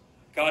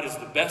 God is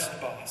the best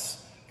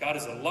boss. God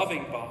is a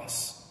loving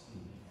boss.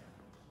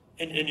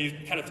 And you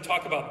kind of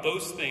talk about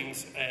those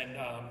things and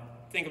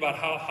think about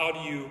how do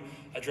you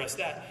address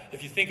that.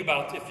 If you think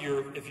about if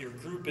your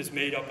group is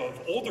made up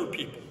of older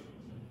people,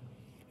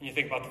 and you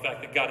think about the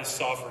fact that God is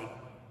sovereign,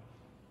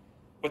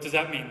 what does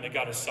that mean, that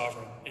God is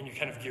sovereign? And you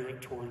kind of gear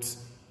it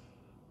towards,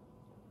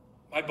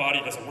 my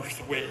body doesn't work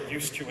the way it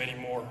used to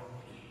anymore.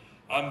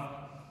 I'm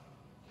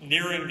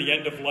nearing the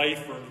end of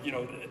life, or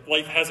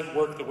life hasn't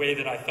worked the way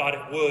that I thought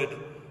it would.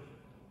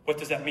 What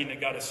does that mean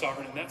that God is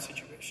sovereign in that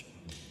situation?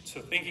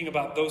 So thinking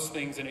about those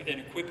things and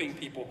equipping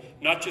people,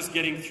 not just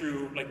getting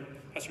through, like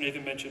Pastor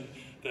Nathan mentioned,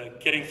 the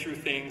getting through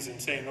things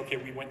and saying, okay,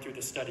 we went through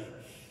the study.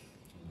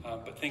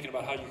 But thinking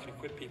about how you can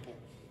equip people.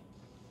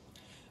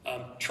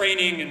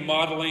 Training and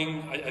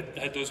modeling, I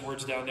had those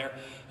words down there.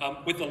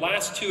 With the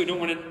last two, I don't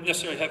want to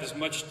necessarily have as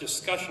much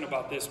discussion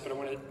about this, but I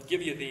want to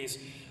give you these.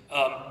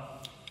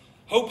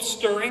 Hope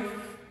stirring,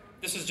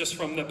 this is just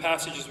from the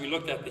passages we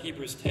looked at, the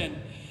Hebrews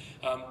 10.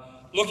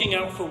 Looking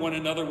out for one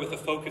another with a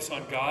focus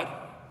on God.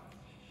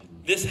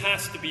 This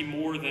has to be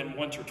more than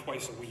once or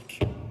twice a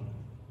week.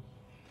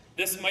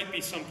 This might be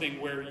something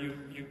where you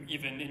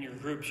even in your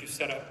groups, you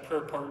set up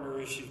prayer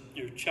partners,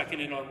 you're checking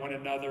in on one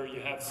another, you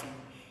have some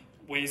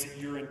ways that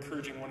you're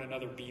encouraging one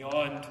another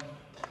beyond.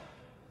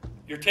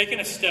 You're taking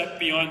a step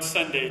beyond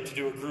Sunday to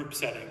do a group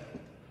setting.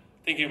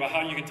 Thinking about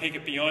how you can take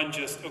it beyond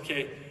just,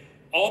 okay,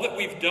 all that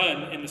we've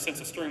done in the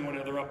sense of stirring one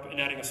another up and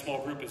adding a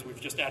small group is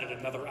we've just added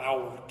another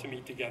hour to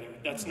meet together.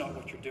 That's not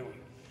what you're doing.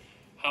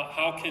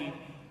 How can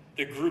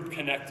the group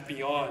connect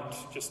beyond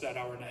just that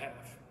hour and a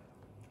half?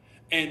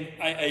 And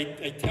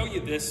I tell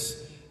you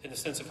this in the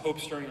sense of hope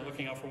stirring and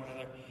looking out for one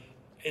another.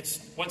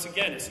 Once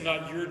again, it's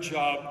not your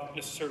job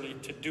necessarily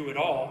to do it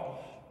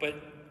all, but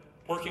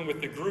working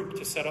with the group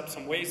to set up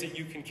some ways that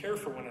you can care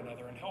for one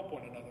another and help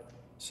one another.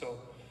 So,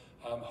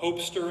 hope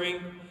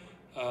stirring.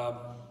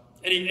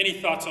 Any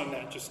thoughts on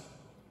that? Just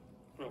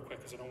real quick,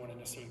 because I don't want to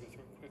necessarily go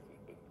through it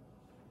quickly.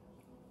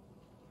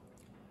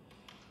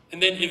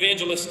 And then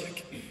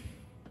evangelistic.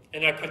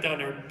 And I put down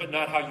there, but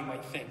not how you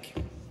might think.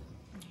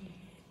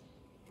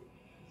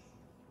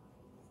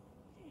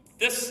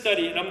 This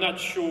study, and I'm not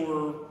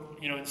sure,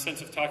 in the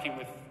sense of talking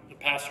with the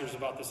pastors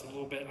about this a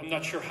little bit, I'm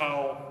not sure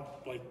how,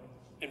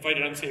 invite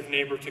an unsaved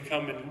neighbor to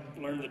come and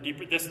learn the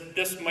deeper.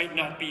 This might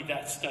not be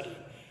that study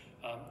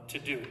to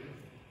do.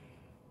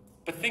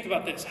 But think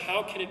about this.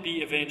 How can it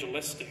be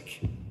evangelistic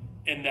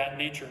in that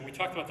nature? And we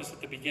talked about this at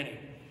the beginning.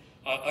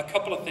 A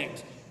couple of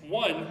things.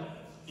 One,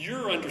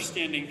 you're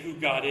understanding who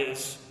God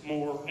is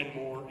more and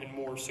more and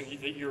more so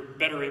that you're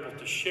better able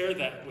to share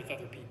that with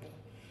other people.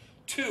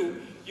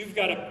 Two, you've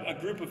got a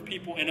group of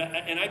people, and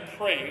I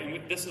pray,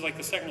 and this is like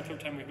the second or third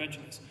time we've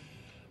mentioned this,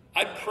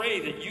 I pray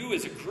that you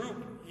as a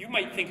group, you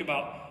might think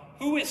about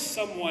who is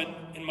someone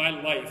in my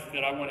life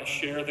that I want to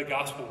share the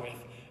gospel with,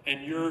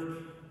 and your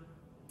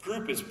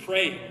group is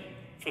praying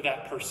for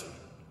that person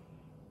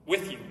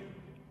with you,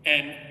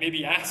 and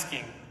maybe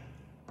asking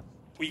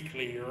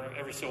weekly or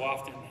every so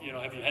often,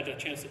 have you had a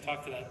chance to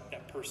talk to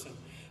that person?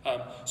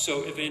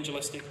 So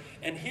evangelistic.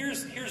 And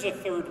here's a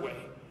third way.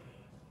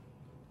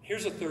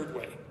 Here's a third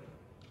way.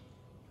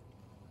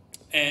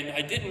 And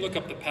I didn't look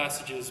up the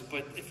passages,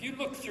 but if you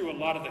look through a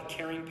lot of the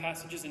caring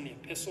passages in the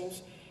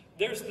epistles,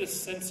 there's this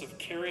sense of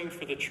caring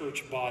for the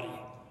church body,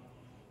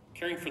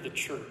 caring for the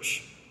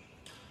church.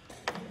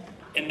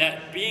 And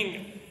that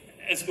being,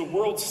 as the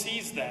world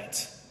sees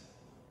that,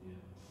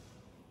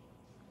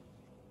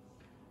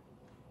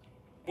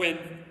 when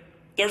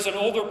there's an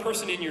older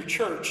person in your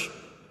church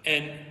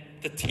and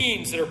the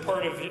teams that are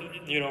part of,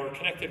 are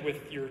connected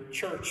with your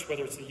church,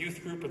 whether it's the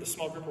youth group or the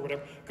small group or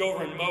whatever, go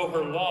over and mow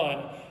her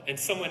lawn, and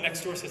someone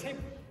next door says, hey,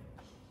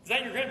 is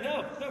that your grand?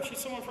 No, she's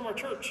someone from our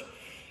church.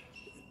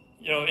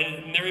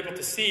 And they're able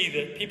to see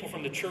that people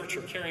from the church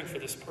are caring for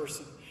this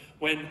person.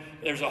 When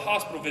there's a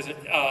hospital visit,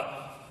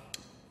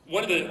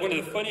 one of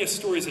the funniest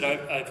stories that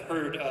I've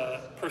heard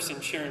a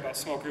person sharing about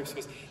small groups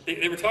was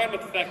they were talking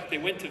about the fact that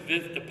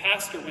the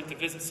pastor went to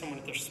visit someone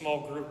at their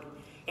small group,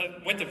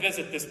 went to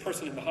visit this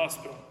person in the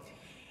hospital.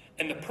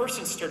 And the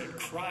person started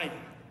crying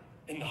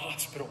in the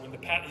hospital when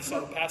he saw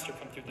the pastor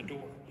come through the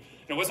door.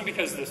 And it wasn't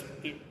because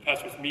the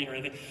pastor was mean or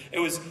anything. It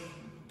was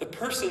the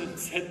person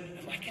said,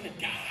 am I going to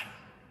die?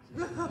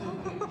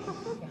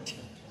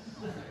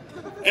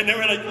 And they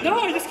were like, no,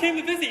 I just came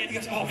to visit. And he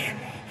goes, oh,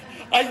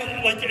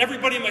 like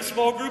everybody in my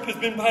small group has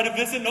been by to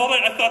visit and all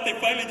that. I thought they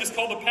finally just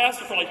called the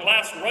pastor for like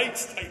last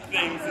rites type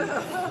things. And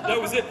that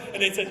was it.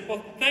 And they said,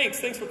 well, thanks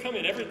for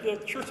coming. The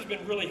church has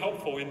been really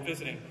helpful in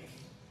visiting.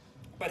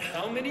 But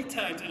how many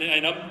times, and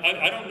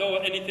I don't know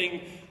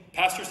anything,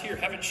 pastors here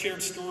haven't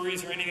shared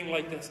stories or anything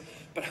like this,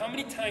 but how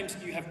many times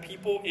do you have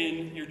people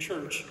in your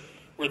church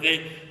where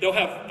they'll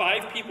have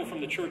 5 people from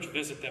the church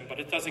visit them, but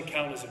it doesn't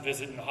count as a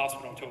visit in the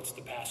hospital until it's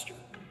the pastor?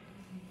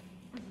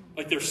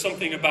 Like there's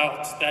something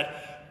about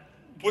that.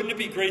 Wouldn't it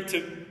be great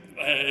to,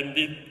 and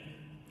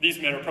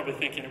these men are probably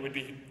thinking it would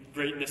be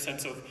great in the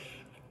sense of,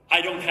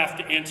 I don't have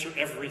to answer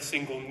every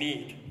single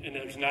need, and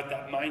there's not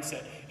that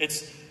mindset.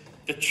 It's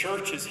the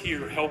church is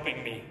here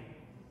helping me,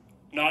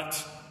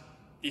 not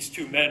these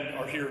 2 men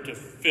are here to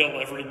fill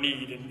every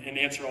need and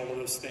answer all of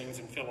those things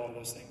and fill all of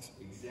those things.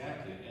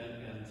 Exactly,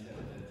 and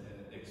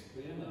to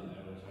expand on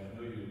that, which I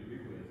know you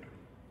agree with,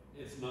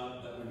 it's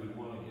not that we would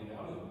want to get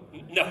out of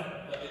them. No.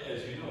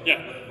 As you know,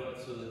 Yeah. but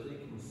so that they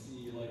can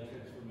see like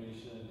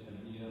transformation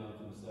and be out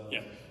themselves.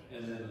 Yeah.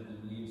 And then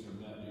the needs are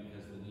met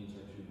because the needs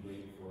are too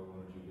great for 1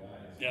 or 2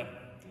 guys. Yeah.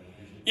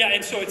 Yeah,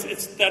 and so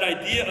it's that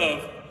idea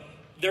of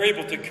they're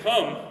able to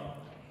come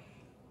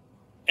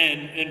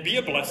and be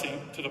a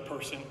blessing to the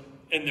person,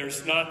 and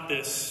there's not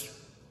this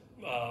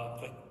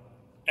like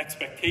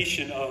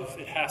expectation of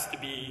it has to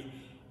be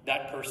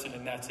that person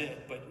and that's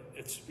it. But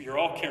you're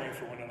all caring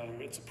for one another.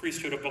 It's a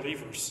priesthood of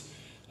believers.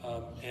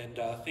 And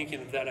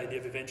thinking of that idea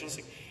of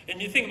evangelistic.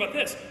 And you think about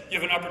this. You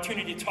have an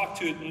opportunity to talk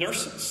to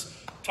nurses,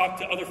 talk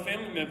to other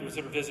family members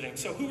that are visiting.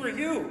 So who are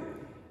you?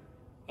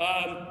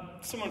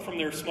 Someone from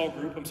their small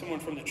group. I'm someone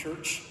from the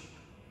church.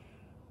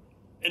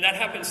 And that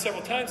happens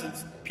several times. And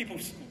people,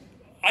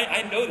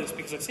 I know this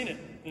because I've seen it.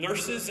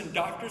 Nurses and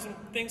doctors and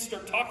things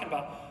start talking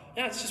about,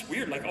 yeah, it's just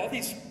weird. Like all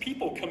these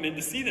people come in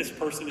to see this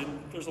person, and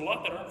there's a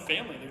lot that aren't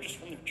family. They're just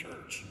from their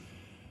church.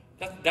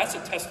 That's a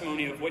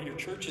testimony of what your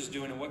church is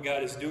doing and what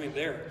God is doing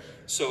there.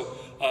 So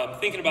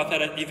thinking about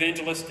that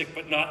evangelistic,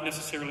 but not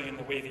necessarily in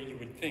the way that you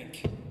would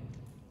think.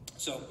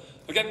 So,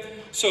 okay.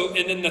 So,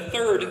 and then the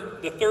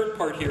third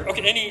part here.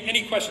 Okay,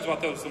 any questions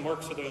about those, the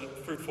marks of the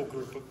fruitful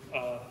group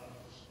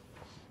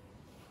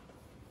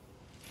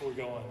before we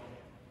go on?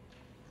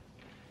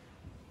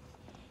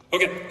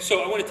 Okay,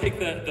 so I want to take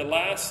the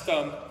last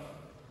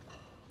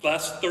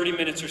 30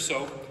 minutes or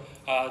so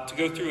to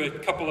go through a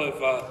couple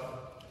of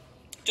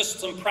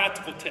just some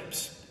practical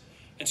tips.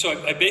 And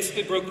so I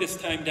basically broke this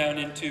time down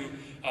into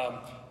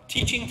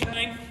teaching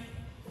time.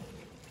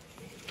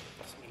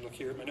 Let me look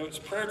here at my notes.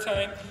 Prayer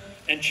time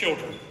and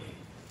children.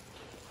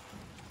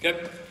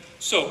 Okay?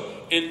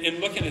 So, in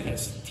looking at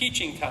this,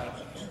 teaching time.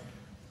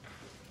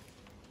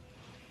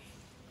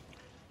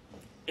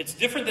 It's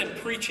different than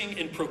preaching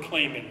and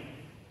proclaiming.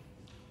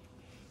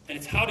 And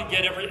it's how to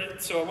get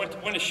so I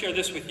want to share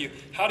this with you,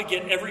 how to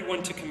get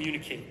everyone to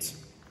communicate.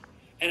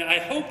 And I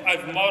hope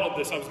I've modeled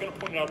this. I was going to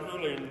point it out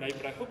earlier in the night,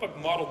 but I hope I've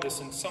modeled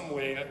this in some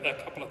way a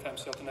couple of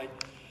times throughout the night.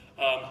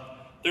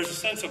 There's a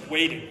sense of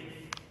waiting.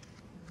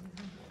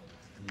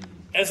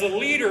 As a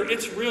leader,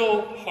 it's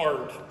real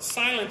hard.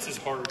 Silence is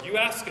hard. You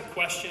ask a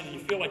question, and you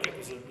feel like it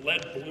was a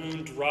lead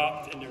balloon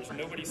dropped, and there's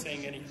nobody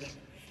saying anything.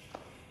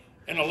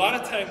 And a lot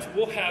of times,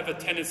 we'll have a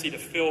tendency to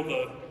fill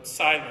the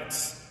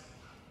silence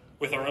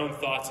with our own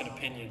thoughts and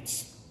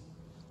opinions.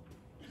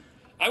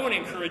 I want to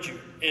encourage you,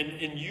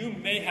 and you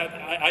may have,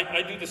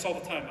 I do this all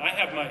the time. I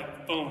have my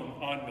phone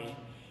on me,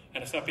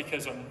 and it's not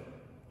because I'm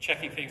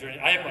checking things or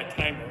anything. I have my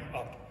timer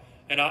up,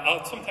 and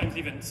I'll sometimes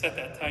even set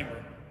that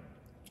timer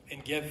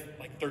and give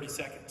like 30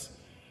 seconds.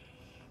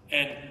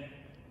 And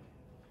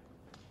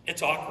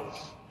it's awkward,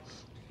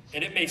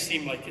 and it may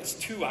seem like it's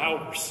 2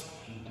 hours,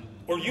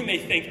 or you may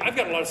think, I've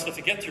got a lot of stuff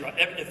to get through.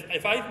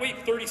 If I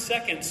wait 30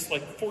 seconds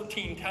like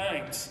 14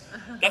 times,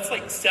 that's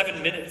like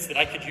 7 minutes that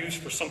I could use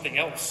for something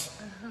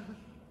else.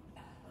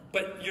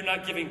 But you're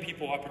not giving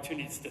people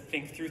opportunities to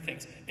think through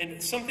things.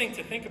 And something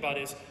to think about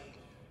is,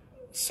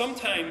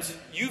 sometimes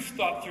you've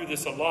thought through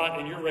this a lot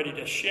and you're ready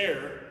to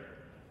share,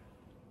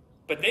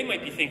 but they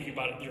might be thinking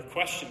about your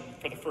question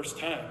for the first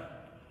time,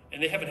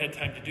 and they haven't had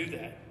time to do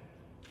that.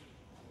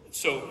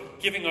 So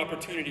giving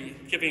opportunity,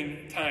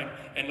 giving time,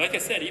 and like I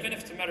said, even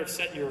if it's a matter of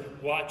setting your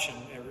watch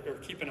or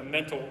keeping a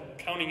mental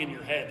counting in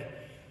your head.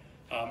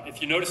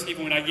 If you noticed,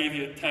 even when I gave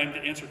you time to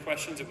answer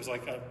questions, it was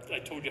like I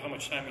told you how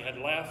much time we had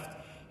left.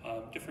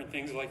 Different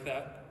things like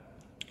that.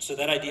 So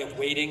that idea of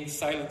waiting,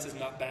 silence is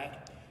not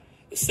bad.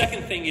 The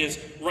second thing is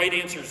write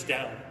answers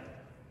down.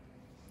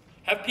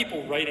 Have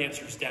people write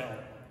answers down.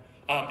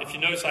 If you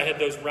notice, I had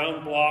those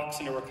round blocks,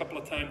 and there were a couple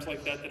of times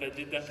like that I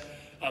did that.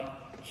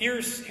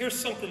 Here's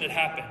something that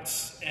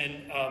happens,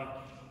 and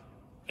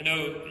I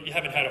know you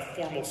haven't had a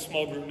formal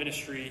small group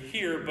ministry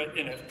here, but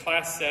in a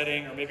class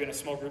setting or maybe in a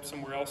small group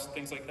somewhere else,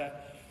 things like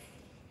that.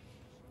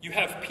 You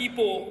have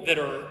people that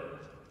are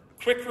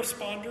quick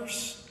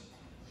responders,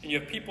 and you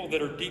have people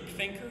that are deep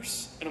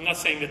thinkers. And I'm not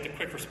saying that the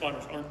quick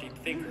responders aren't deep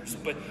thinkers,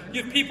 but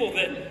you have people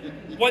that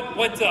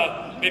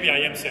maybe I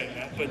am saying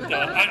that, but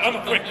I'm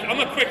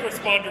a quick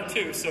responder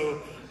too.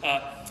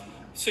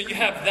 So you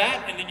have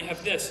that, and then you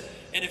have this.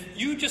 And if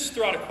you just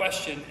throw out a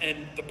question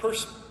and the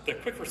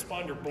quick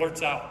responder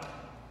blurts out,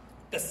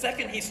 the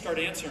second he starts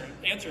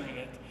answering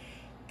it,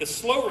 the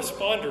slow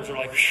responders are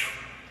like,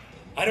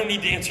 I don't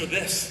need to answer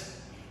this.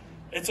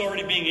 It's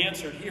already being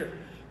answered here.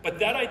 But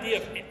that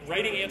idea of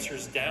writing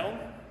answers down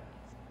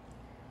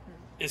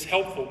is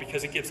helpful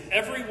because it gives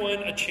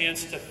everyone a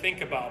chance to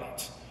think about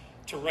it,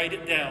 to write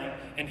it down.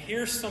 And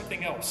here's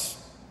something else.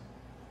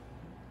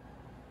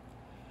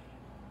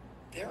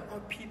 There are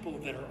people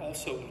that are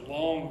also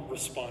long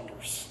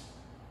responders.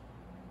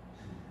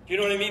 Do you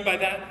know what I mean by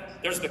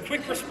that? There's the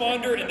quick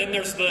responder, and then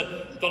there's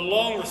the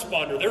long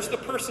responder. There's the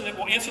person that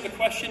will answer the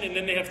question, and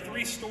then they have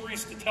 3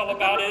 stories to tell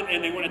about it,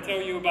 and they want to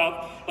tell you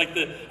about,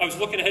 I was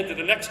looking ahead to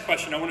the next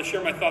question. I want to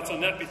share my thoughts on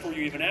that before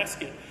you even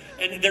ask it.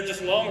 And they're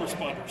just long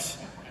responders.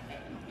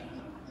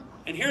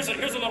 And here's a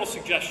little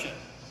suggestion.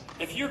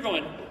 If you're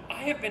going,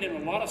 I have been in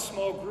a lot of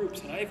small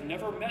groups, and I have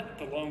never met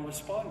the long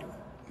responder.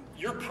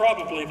 You're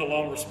probably the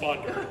long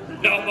responder.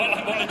 No,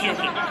 I'm only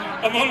joking.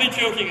 I'm only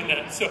joking in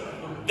that. So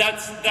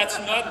that's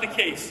not the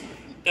case.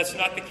 That's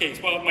not the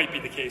case. Well, it might be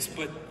the case,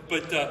 but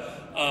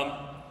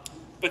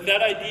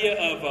that idea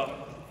of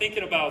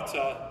thinking about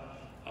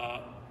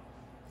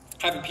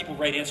having people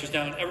write answers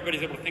down,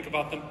 everybody's able to think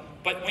about them.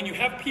 But when you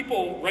have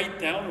people write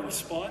down a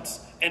response,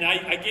 and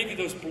I gave you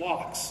those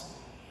blocks,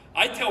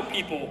 I tell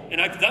people,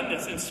 and I've done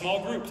this in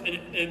small groups,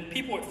 and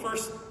people at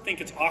first think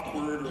it's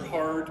awkward or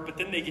hard, but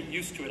then they get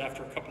used to it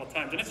after a couple of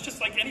times. And it's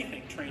just like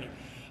anything, training.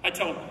 I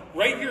tell them,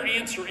 write your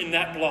answer in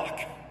that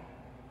block.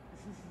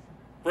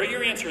 Write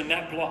your answer in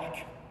that block.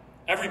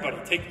 Everybody,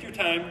 take your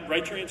time,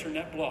 write your answer in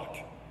that block.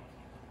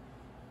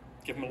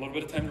 Give them a little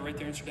bit of time to write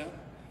their answer down.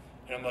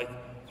 And I'm like,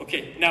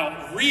 okay,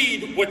 now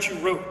read what you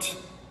wrote.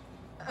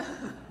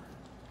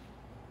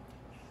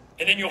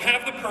 And then you'll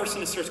have the person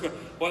that starts going,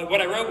 well,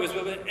 what I wrote was,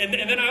 and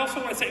then I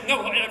also want to say,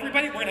 no,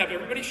 everybody, we're going to have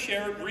everybody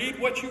share, read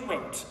what you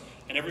wrote.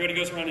 And everybody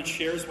goes around and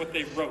shares what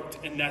they wrote,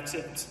 and that's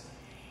it.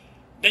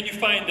 Then you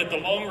find that the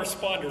long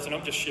responders, and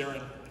I'm just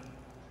sharing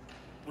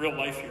real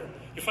life here,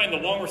 you find the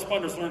long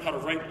responders learn how to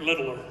write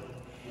littler.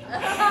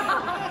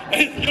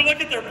 And you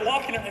look at their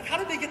block, and they're like, how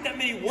did they get that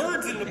many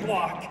words in the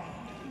block?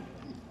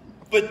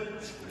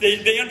 But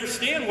they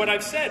understand what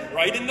I've said,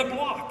 right in the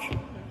block.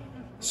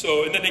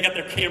 So, and then they got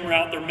their camera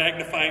out, they're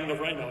magnifying the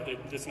right. No,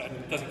 it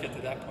doesn't get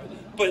to that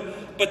point.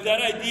 But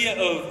that idea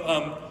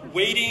of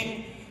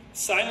waiting,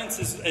 silence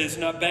is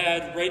not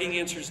bad, writing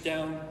answers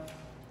down,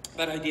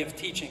 that idea of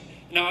teaching.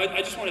 Now,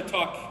 I just want to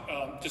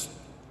talk just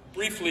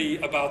briefly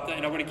about that,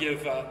 and I want to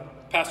give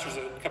pastors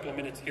a couple of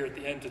minutes here at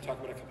the end to talk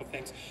about a couple of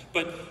things.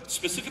 But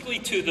specifically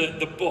to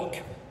the book.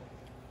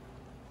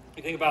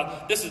 You think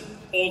about, this is an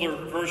older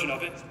version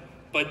of it,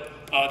 but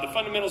the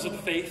fundamentals of the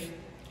faith.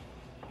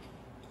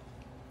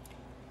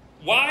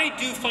 Why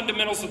do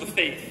fundamentals of the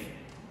faith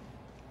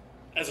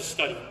as a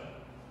study?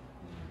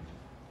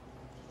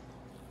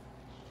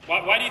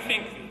 Why do you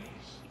think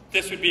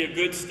this would be a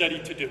good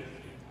study to do? You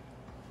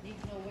need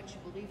to know what you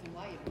believe and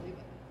why you believe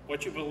it.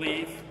 What you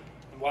believe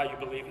and why you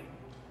believe it.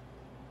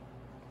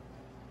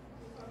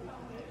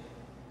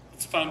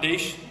 It's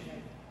foundation.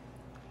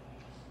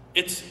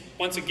 It's,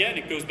 once again,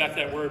 it goes back to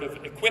that word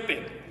of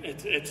equipping.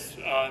 It's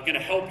going to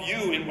help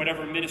you in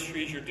whatever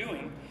ministries you're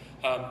doing.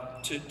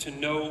 To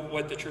know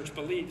what the church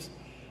believes.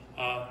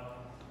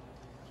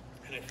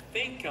 And I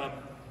think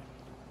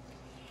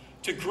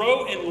to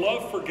grow in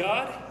love for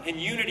God and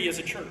unity as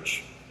a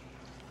church.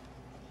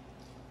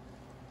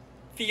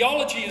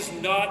 Theology is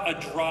not a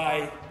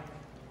dry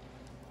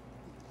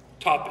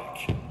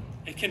topic.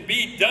 It can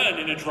be done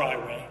in a dry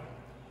way.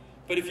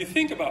 But if you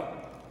think about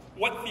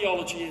what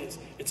theology is,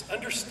 it's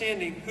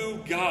understanding who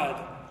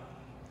God,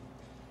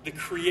 the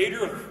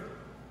creator of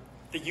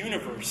the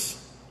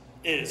universe,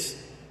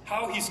 is.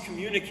 How he's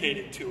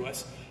communicated to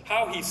us,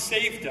 how he's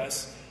saved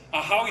us,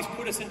 how he's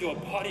put us into a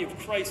body of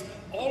Christ.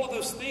 All of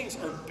those things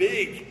are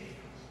big,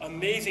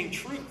 amazing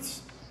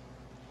truths.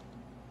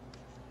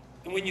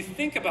 And when you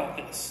think about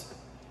this,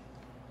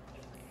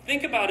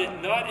 think about it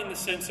not in the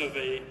sense of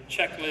a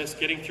checklist,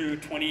 getting through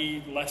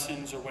 20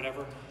 lessons or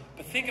whatever,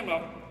 but think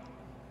about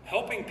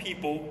helping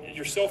people,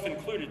 yourself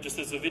included, just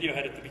as the video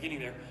had at the beginning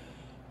there,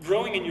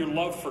 growing in your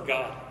love for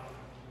God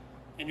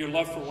and your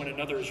love for one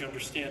another as you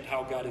understand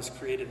how God has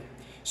created them.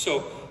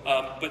 So,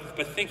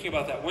 but thinking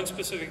about that, one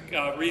specific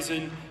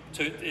reason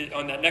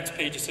on that next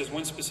page, it says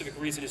one specific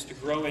reason is to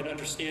grow in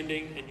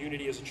understanding and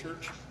unity as a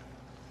church.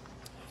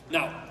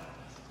 Now,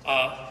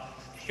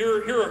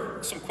 here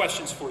are some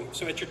questions for you.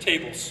 So at your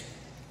tables,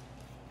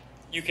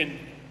 you can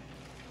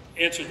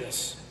answer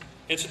this.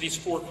 Answer these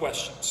 4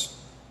 questions.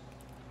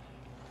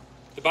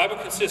 The Bible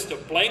consists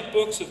of blank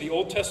books of the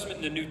Old Testament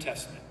and the New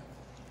Testament.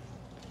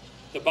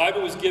 The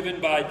Bible was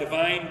given by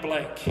divine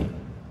blank.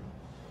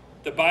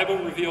 The Bible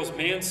reveals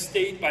man's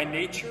state by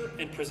nature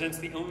and presents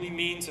the only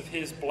means of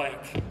his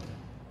blank.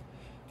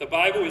 The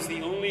Bible is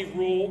the only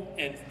rule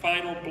and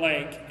final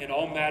blank in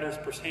all matters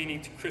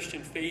pertaining to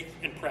Christian faith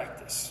and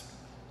practice.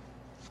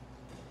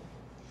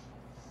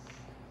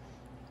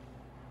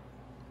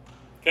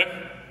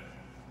 Okay?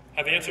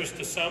 Have answers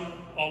to some,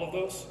 all of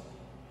those?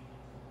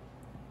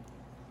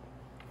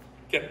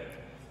 Okay.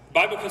 The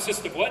Bible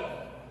consists of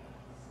what?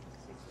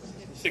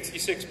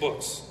 66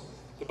 books.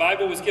 The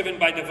Bible was given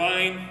by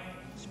divine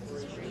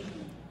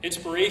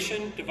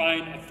inspiration,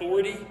 divine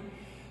authority.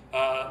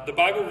 The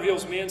Bible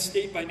reveals man's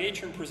state by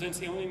nature and presents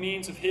the only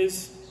means of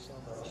his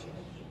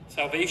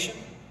salvation.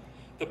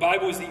 The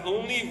Bible is the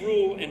only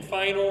rule and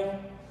final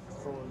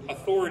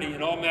authority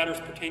in all matters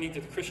pertaining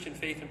to the Christian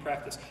faith and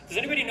practice. Does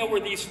anybody know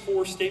where these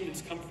 4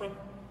 statements come from?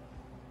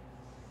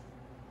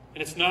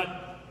 And it's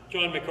not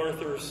John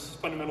MacArthur's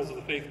Fundamentals of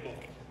the Faith book.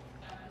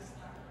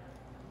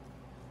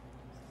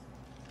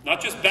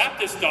 Not just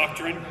Baptist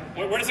doctrine.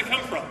 Where does it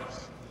come from?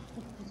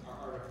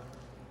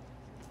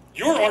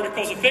 Your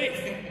articles of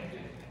faith.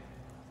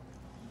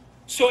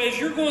 So as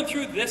you're going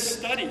through this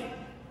study,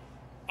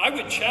 I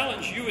would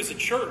challenge you as a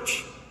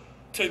church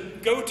to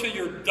go to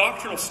your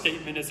doctrinal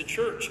statement as a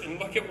church and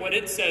look at what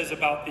it says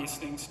about these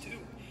things too.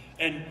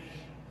 And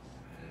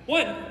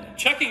one,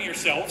 checking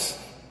yourselves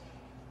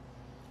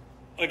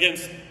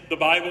against the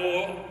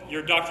Bible,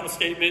 your doctrinal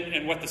statement,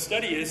 and what the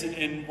study is,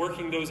 and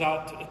working those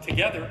out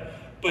together.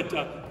 But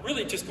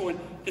really just going,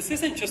 this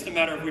isn't just a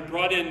matter of we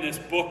brought in this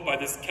book by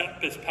this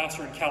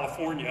pastor in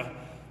California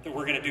that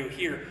we're going to do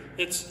here.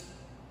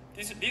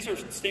 These are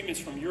statements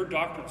from your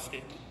doctrinal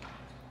statement.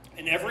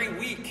 And every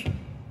week,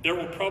 there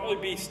will probably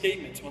be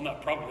statements, well,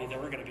 not probably, there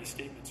are going to be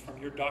statements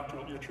from your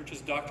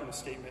church's doctrinal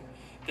statement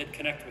that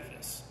connect with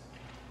this.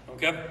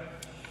 Okay?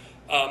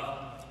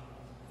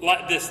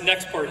 This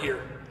next part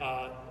here,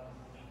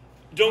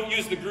 don't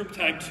use the group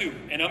time too.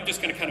 And I'm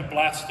just going to kind of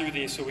blast through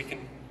these so we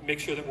can make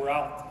sure that we're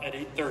out at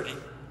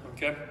 8:30.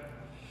 Okay?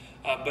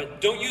 But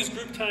don't use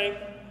group time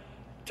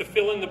to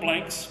fill in the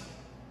blanks.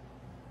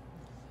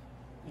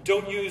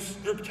 Don't use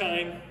group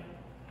time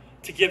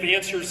to give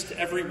answers to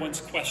everyone's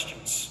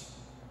questions.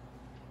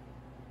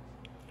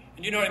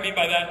 And you know what I mean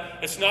by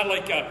that? It's not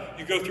like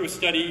you go through a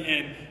study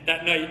and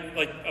that night,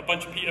 like a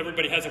bunch of people,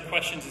 everybody has their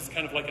questions. It's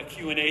kind of like a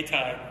Q&A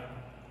time.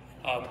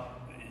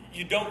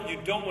 You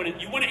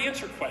want to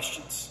answer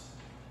questions,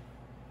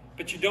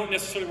 but you don't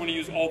necessarily want to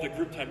use all the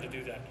group time to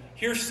do that.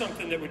 Here's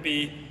something that would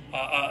be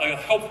a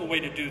helpful way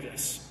to do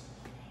this.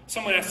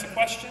 Someone asks a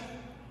question,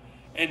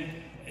 and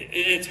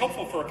it's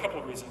helpful for a couple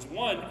of reasons.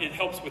 One, it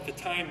helps with the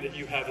time that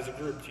you have as a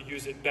group to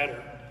use it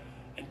better.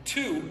 And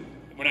two,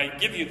 when I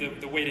give you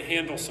the way to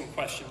handle some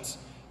questions,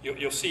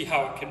 you'll see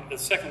how the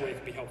second way it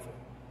can be helpful.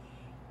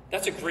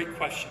 That's a great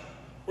question.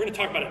 We're going to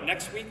talk about it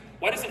next week.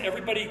 Why doesn't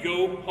everybody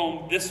go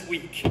home this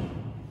week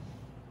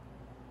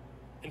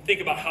and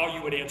think about how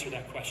you would answer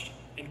that question,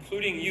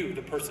 including you,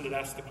 the person that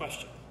asked the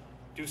question?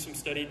 Do some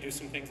study, do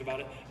some things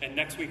about it, and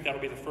next week that'll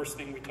be the first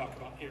thing we talk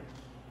about here.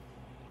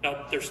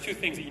 Now, there's 2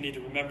 things that you need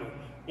to remember.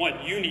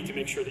 1, you need to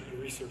make sure that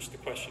you research the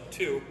question.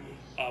 2,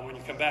 when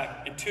you come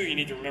back. And 2, you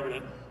need to remember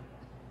to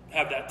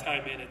have that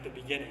time in at the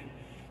beginning.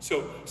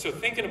 So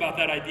thinking about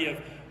that idea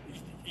of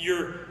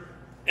you're,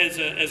 as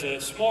a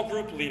small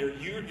group leader,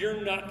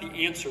 you're not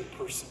the answer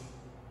person.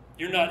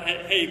 You're not,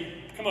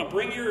 hey, come on,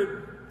 bring your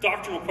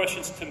doctrinal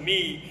questions to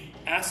me,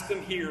 ask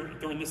them here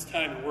during this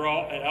time,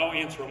 and I'll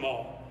answer them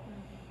all.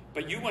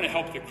 But you want to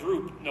help the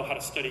group know how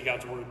to study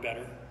God's Word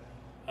better.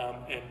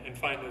 And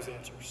find those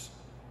answers.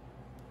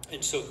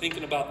 And so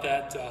thinking about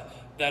that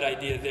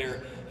idea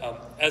there,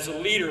 as a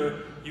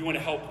leader, you want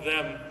to help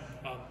them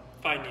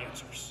find the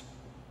answers.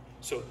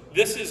 So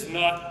this is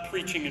not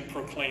preaching and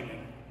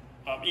proclaiming.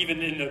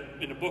 Even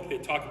in the book they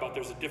talk about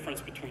there's a difference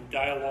between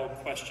dialogue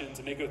questions,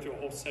 and they go through a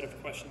whole set of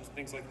questions and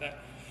things like that.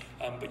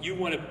 But you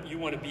want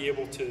to be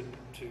able to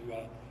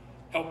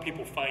help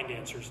people find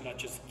answers, not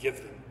just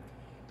give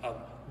them.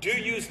 Do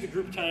use the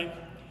group time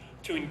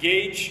to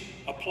engage,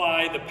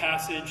 apply the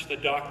passage, the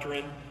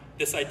doctrine,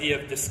 this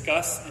idea of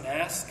discuss and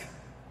ask.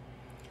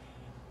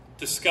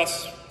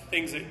 Discuss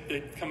things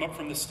that come up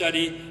from the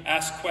study,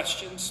 ask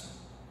questions.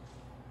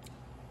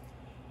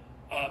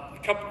 A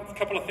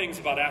couple of things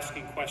about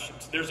asking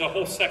questions. There's a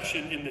whole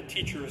section in the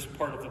teacher's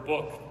part of the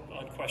book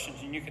on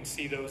questions, and you can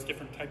see those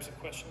different types of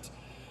questions.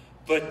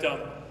 But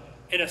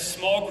in a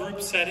small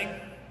group setting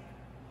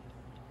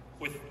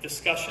with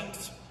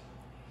discussions,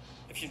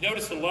 if you've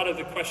noticed, a lot of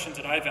the questions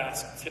that I've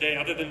asked today,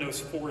 other than those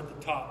 4 at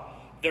the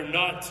top, they're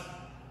not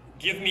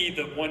give me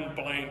the one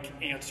blank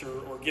answer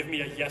or give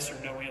me a yes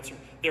or no answer.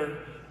 They're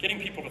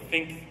getting people to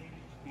think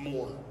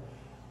more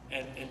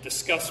and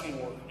discuss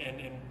more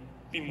and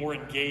be more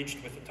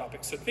engaged with the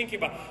topic. So thinking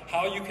about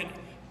how you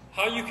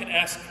can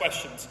ask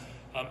questions.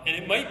 And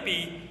it might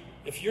be,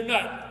 if you're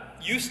not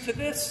used to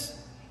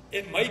this,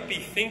 it might be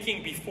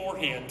thinking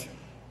beforehand,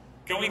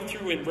 going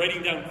through and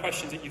writing down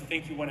questions that you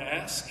think you want to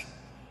ask,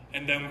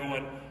 and then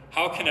going,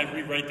 how can I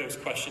rewrite those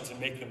questions and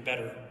make them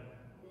better?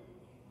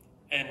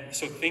 And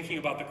so thinking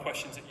about the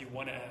questions that you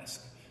want to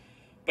ask.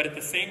 But at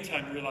the same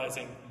time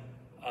realizing,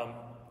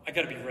 I I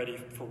got to be ready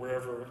for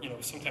wherever,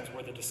 sometimes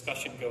where the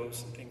discussion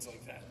goes and things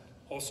like that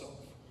also.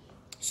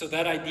 So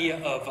that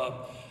idea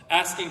of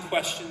asking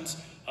questions,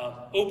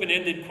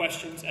 open-ended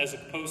questions as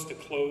opposed to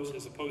closed,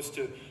 as opposed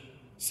to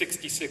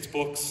 66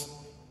 books,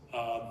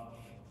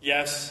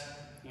 yes,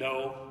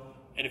 no.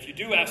 And if you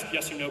do ask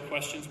yes or no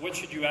questions, what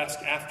should you ask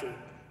after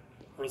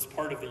or as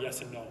part of the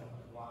yes and no?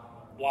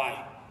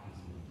 Why?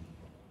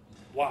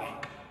 Why?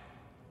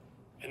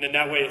 And then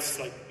that way it's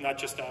like not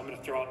just I'm going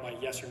to throw out my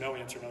yes or no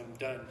answer and I'm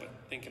done, but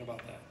thinking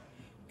about that.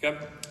 Okay?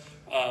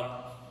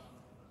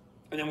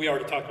 And then we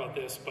already talked about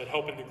this, but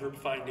helping the group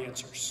find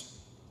answers.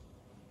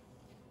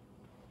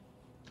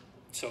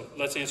 So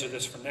let's answer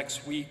this for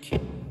next week.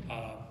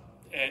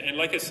 And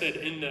like I said,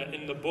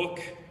 in the book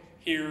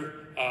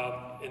here,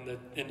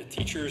 in the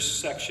teachers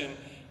section,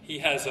 he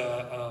has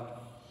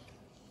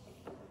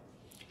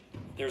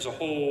there's a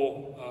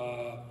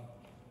whole.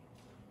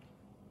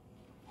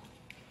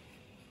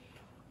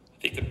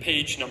 I think the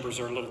page numbers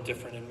are a little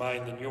different in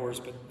mine than yours,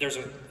 but there's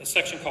a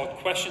section called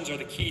Questions Are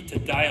the Key to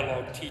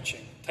Dialogue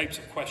Teaching. Types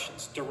of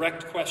questions.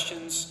 Direct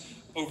questions,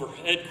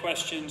 overhead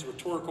questions,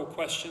 rhetorical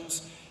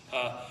questions.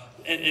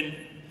 And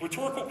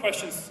rhetorical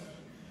questions,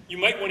 you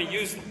might want to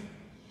use them.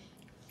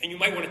 And you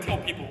might want to tell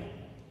people,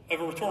 I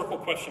have a rhetorical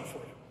question for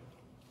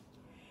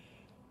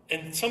you.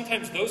 And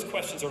sometimes those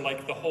questions are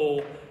like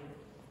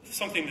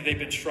something that they've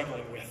been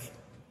struggling with.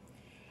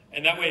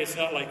 And that way it's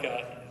not like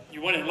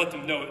you want to let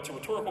them know it's a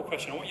rhetorical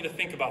question. I want you to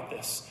think about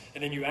this.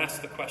 And then you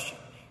ask the question.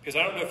 Because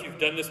I don't know if you've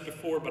done this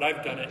before, but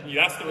I've done it. And you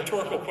ask the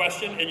rhetorical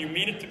question and you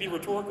mean it to be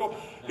rhetorical.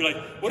 You're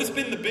like, what has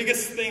been the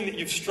biggest thing that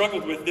you've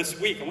struggled with this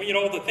week? I want you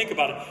all to think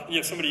about it. And you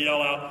have somebody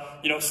yell out,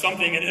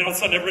 something, and then all of a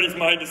sudden everybody's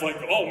mind is like,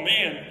 oh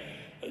man,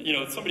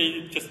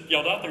 somebody just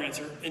yelled out their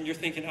answer. And you're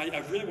thinking, I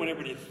really want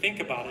everybody to think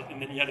about it.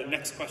 And then you had a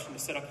next question to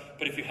set up.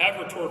 But if you have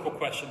rhetorical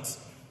questions,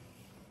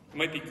 it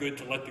might be good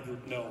to let the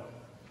group know.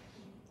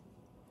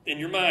 In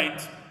your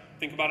mind,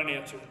 think about an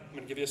answer. I'm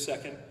going to give you a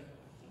second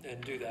and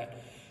do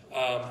that.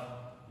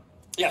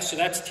 So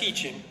that's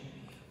teaching.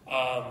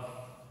 And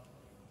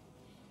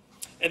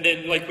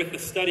then, like with the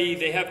study,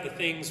 they have the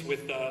things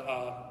with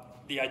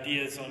the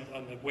ideas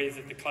on the ways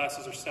that the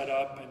classes are set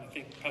up. And I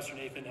think Pastor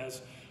Nathan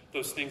has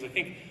those things. I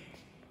think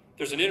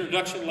there's an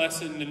introduction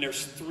lesson, and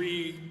there's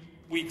 3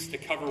 weeks to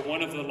cover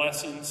one of the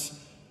lessons.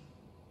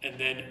 And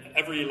then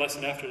every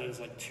lesson after that is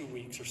like 2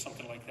 weeks or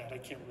something like that. I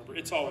can't remember.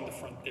 It's all in the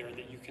front there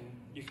that you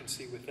can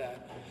see with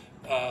that.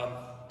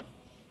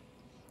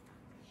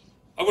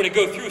 I want to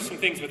go through some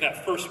things with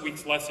that first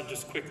week's lesson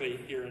just quickly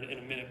here in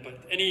a minute. But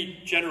any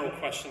general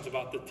questions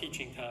about the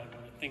teaching time or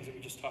things that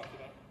we just talked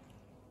about?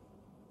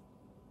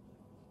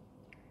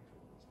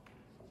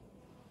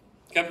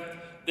 Okay.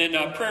 Then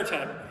prayer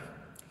time.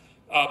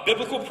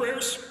 Biblical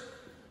prayers.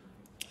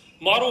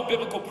 Model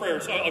biblical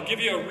prayers. I'll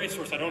give you a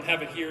resource. I don't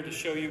have it here to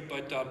show you,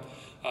 but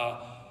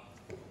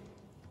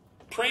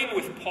Praying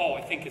with Paul,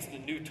 I think, is the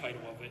new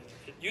title of it.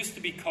 It used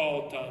to be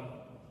called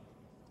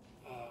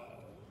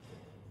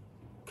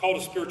A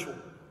Spiritual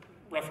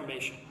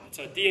Reformation. It's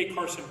a D.A.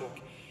 Carson book.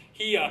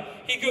 He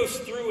goes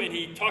through and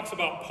he talks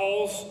about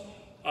Paul's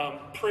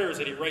prayers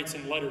that he writes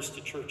in letters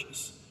to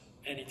churches.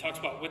 And he talks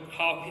about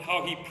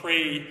how he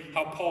prayed,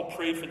 how Paul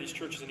prayed for these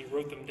churches, and he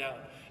wrote them down.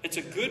 It's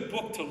a good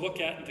book to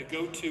look at and to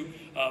go to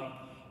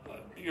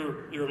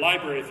your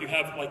library. If you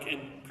have, like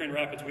in Grand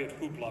Rapids, we have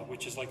Hoopla,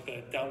 which is like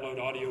the download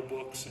audio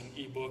books and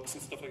ebooks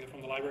and stuff like that from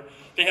the library.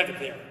 They have it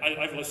there.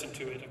 I've listened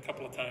to it a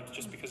couple of times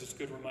just because it's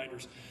good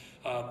reminders.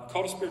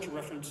 Called A Spiritual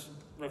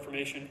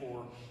Reformation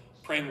or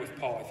Praying with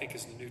Paul, I think,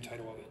 is the new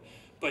title of it.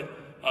 But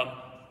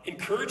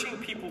encouraging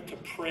people to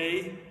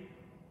pray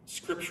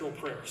scriptural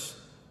prayers.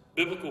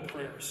 Biblical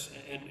prayers,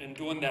 and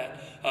doing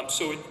that.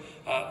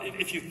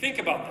 If you think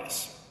about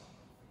this,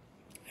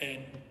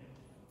 and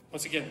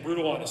once again,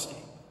 brutal honesty,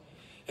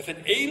 if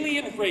an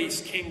alien race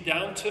came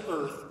down to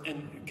earth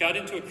and got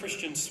into a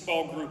Christian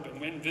small group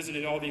and went and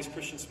visited all these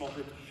Christian small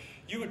groups,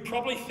 you would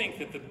probably think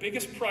that the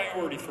biggest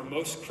priority for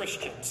most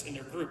Christians in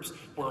their groups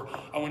were,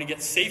 I want to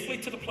get safely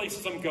to the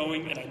places I'm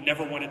going and I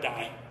never want to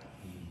die.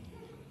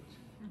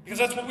 Because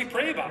that's what we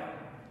pray about.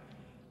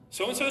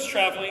 So-and-so is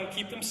traveling,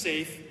 keep them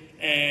safe,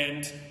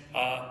 and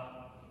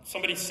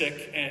somebody's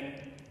sick, and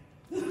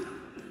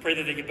pray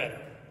that they get better.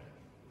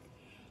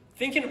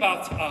 Thinking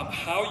about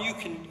how you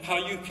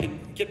can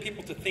get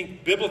people to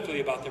think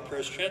biblically about their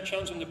prayers,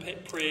 challenge them to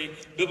pray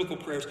biblical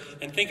prayers,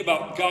 and think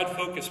about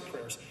God-focused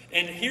prayers.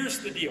 And here's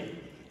the deal.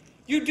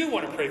 You do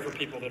want to pray for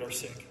people that are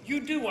sick. You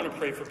do want to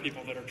pray for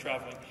people that are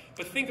traveling.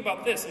 But think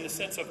about this in the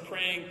sense of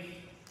praying,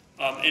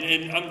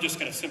 and I'm just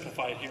going to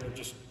simplify it here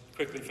just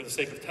quickly for the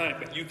sake of time,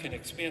 but you can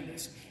expand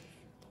this.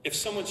 If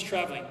someone's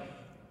traveling,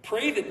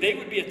 pray that they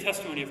would be a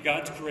testimony of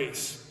God's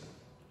grace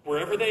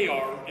wherever they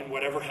are and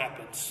whatever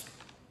happens.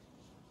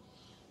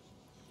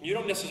 You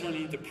don't necessarily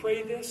need to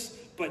pray this,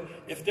 but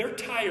if their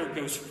tire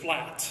goes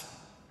flat,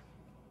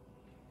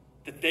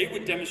 that they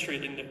would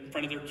demonstrate in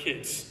front of their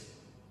kids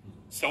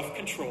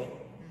self-control,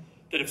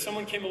 that if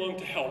someone came along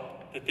to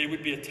help, that they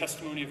would be a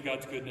testimony of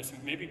God's goodness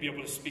and maybe be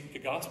able to speak the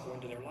gospel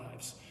into their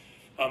lives.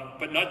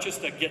 but not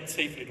just a get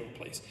safely to a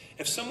place.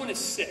 If someone is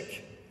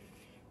sick,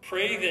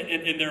 pray that,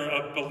 and they're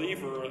a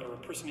believer or a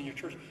person in your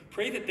church,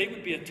 pray that they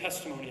would be a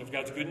testimony of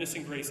God's goodness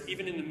and grace,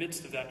 even in the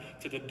midst of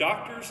that, to the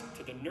doctors,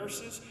 to the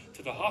nurses,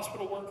 to the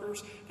hospital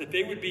workers, that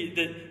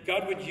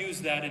God would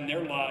use that in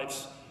their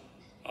lives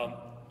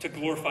to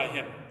glorify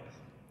Him.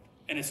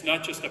 And it's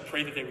not just a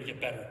pray that they would get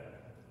better.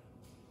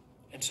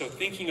 And so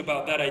thinking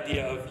about that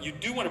idea of you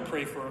do want to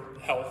pray for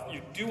health,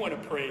 you do want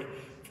to pray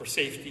for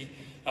safety,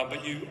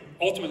 but you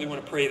ultimately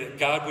want to pray that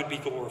God would be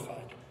glorified.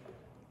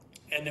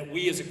 And that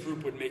we as a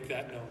group would make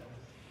that known.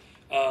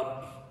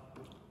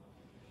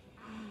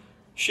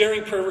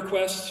 Sharing prayer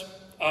requests.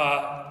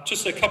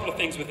 Just a couple of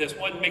things with this.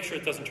 One, make sure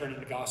it doesn't turn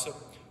into gossip.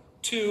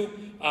 Two,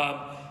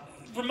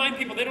 remind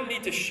people they don't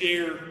need to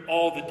share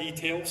all the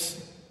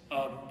details.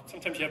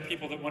 Sometimes you have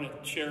people that want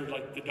to share,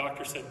 like, the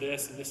doctor said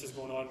this, and this is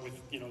going on with,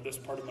 this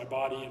part of my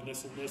body, and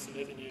this and this and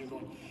this, and you're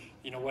going,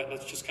 you know what,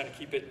 let's just kind of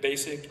keep it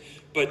basic.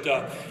 But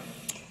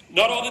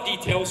not all the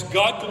details.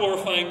 God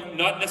glorifying,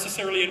 not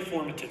necessarily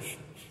informative.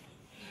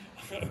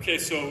 Okay,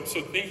 so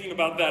thinking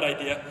about that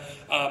idea.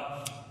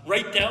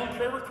 Write down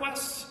prayer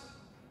requests.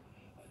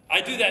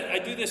 I do that. I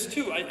do this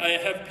too. I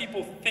have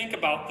people think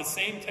about the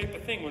same type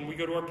of thing when we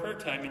go to our prayer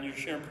time and you're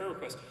sharing prayer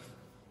requests.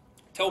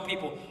 Tell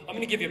people, I'm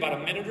going to give you about a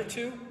minute or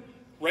two.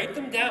 Write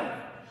them down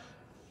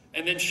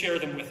and then share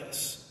them with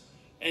us.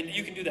 And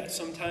you can do that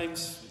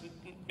sometimes,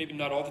 maybe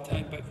not all the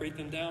time, but write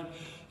them down.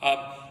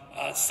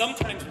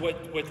 Sometimes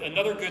what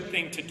another good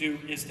thing to do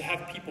is to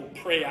have people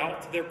pray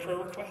out their prayer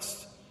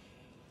requests.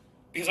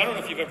 Because I don't know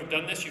if you've ever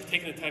done this. You've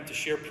taken the time to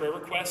share prayer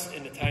requests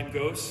and the time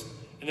goes.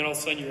 And then all of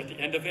a sudden you're at the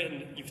end of it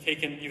and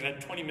you've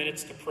had 20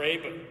 minutes to pray,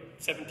 but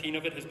 17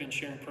 of it has been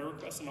sharing prayer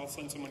requests. And all of a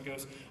sudden someone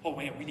goes, oh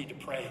man, we need to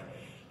pray.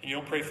 And you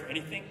don't pray for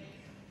anything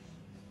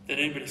that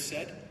anybody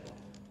said.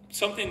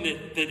 Something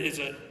that is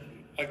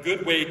a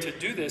good way to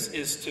do this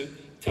is to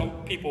tell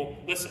people,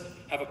 listen,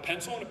 have a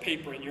pencil and a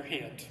paper in your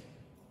hand.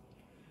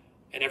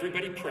 And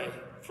everybody pray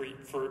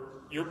for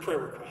your prayer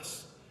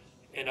requests.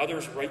 And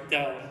others write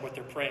down what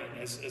they're praying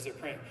as they're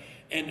praying.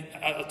 And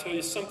I'll tell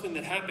you something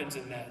that happens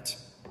in that.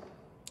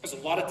 Because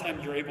a lot of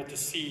times you're able to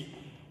see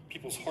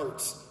people's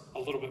hearts a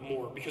little bit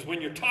more. Because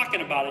when you're talking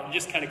about it, you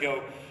just kind of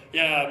go,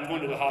 yeah, I'm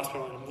going to the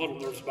hospital and I'm a little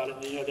nervous about it.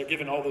 And, they're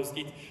giving all those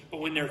details.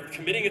 But when they're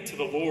committing it to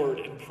the Lord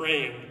and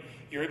praying,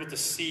 you're able to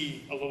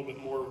see a little bit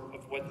more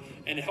of what,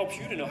 and it helps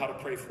you to know how to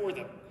pray for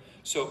them.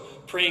 So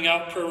praying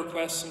out prayer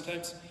requests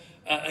sometimes.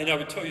 And I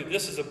would tell you,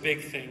 this is a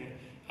big thing.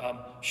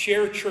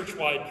 Share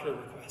church-wide prayer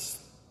requests.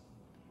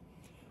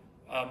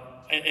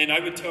 And I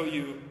would tell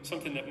you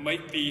something that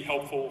might be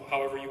helpful,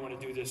 however you want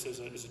to do this as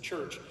a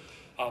church.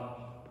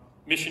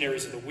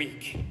 Missionaries of the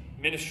week,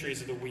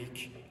 ministries of the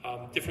week,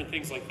 different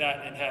things like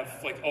that, and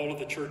have like all of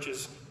the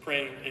churches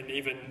praying and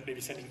even maybe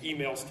sending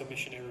emails to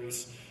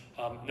missionaries,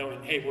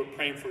 knowing, hey, we're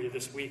praying for you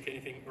this week,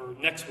 anything, or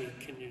next week,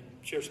 can you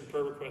share some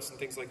prayer requests and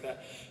things like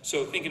that.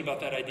 So thinking about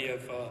that idea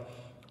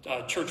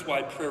of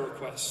church-wide prayer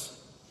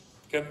requests.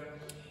 Okay?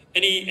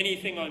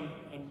 Anything on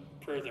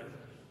prayer there?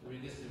 I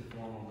mean, just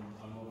informal,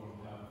 I'm over on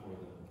behalf for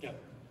them. Yeah.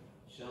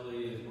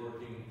 Shelley is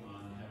working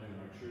on having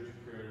our church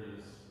prayer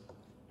list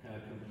kind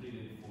of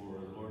completed for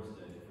Lord's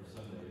Day, for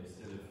Sunday,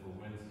 instead of for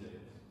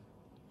Wednesdays.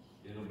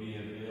 It'll be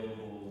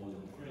available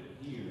in print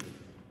here.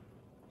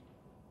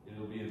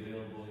 It'll be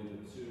available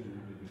even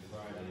sooner, maybe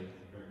Friday,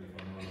 correct me if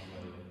I'm wrong,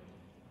 Friday,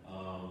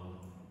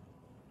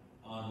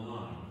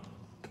 online.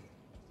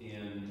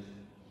 And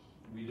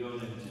we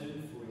don't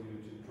intend for you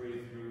to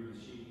pray through the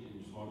sheet in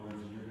your small groups,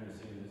 and you're kind of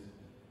saying this.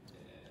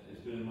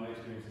 It's been in my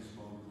experience in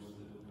small groups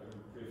that I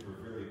pray for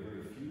very,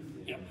 very few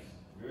things. Yeah.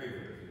 Very,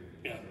 very few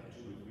things. Yeah. Like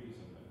 2 or 3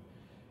 sometimes.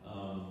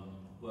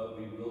 But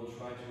we will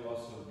try to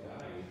also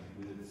guide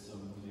with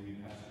some maybe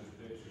pastor's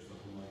picks or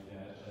something like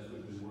that, as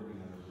we've been working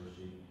on our first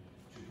sheet,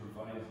 to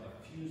provide a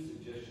few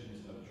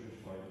suggestions of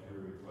church-wide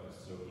prayer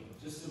requests. So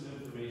just some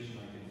information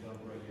I can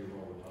dump right here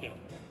while we're talking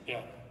about it.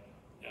 Yeah.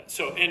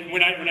 So, and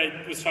when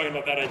I was talking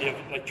about that idea of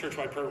like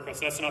church-wide prayer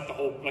requests, that's not the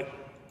whole, like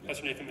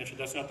Pastor Nathan mentioned,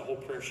 that's not the whole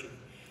prayer sheet.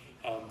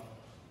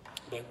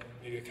 But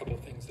maybe a couple of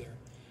things there.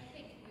 I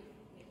think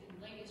in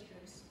ladies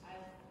groups,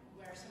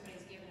 where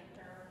somebody's given a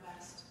prayer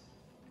request,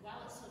 while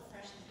it's so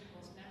fresh in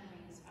people's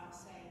memories, I'll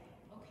say,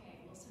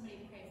 okay, will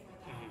somebody pray for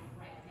that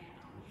right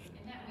now?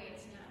 And that way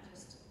it's not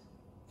just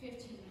 15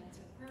 minutes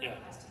of prayer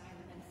request time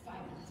and then 5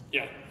 minutes.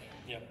 Yeah.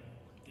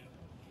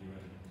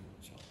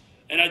 So,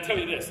 and I tell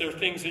you this, there are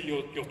things that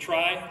you'll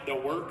try,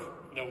 they'll work,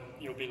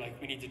 you'll be like,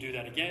 we need to do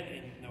that again,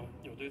 and no,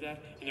 you'll do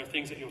that. And there are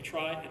things that you'll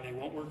try and they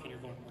won't work, and you're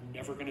going, we're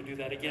never going to do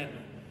that again.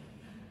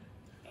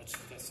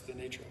 That's the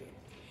nature of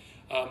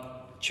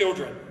it.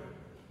 Children.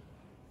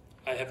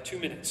 I have 2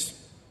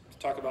 minutes to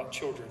talk about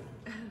children.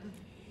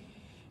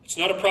 It's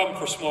not a problem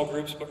for small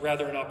groups, but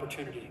rather an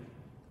opportunity.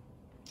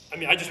 I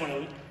mean, I just want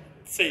to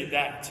say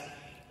that.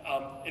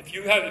 If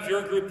you're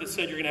a group that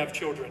said you're going to have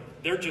children,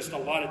 there are just a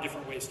lot of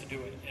different ways to do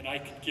it, and I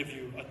could give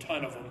you a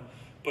ton of them.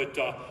 But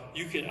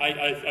you can,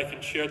 I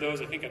can share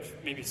those. I think I've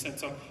maybe sent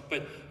some.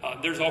 But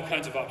there's all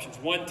kinds of options.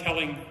 One,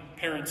 telling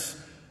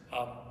parents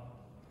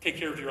take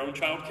care of your own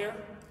child care.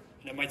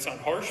 And it might sound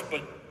harsh,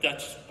 but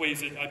that's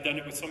ways that I've done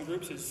it with some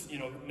groups is,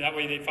 that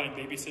way they find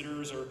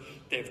babysitters or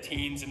they have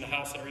teens in the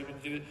house that are able to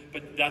do it.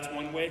 But that's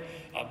one way.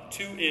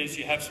 Two is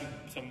you have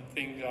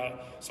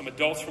some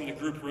adults from the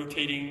group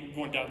rotating,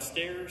 going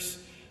downstairs,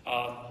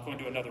 going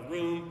to another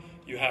room.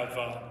 You have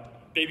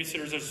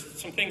babysitters.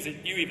 There's some things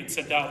that you even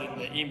sent out in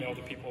the email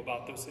to people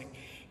about those things.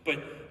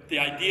 But the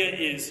idea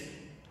is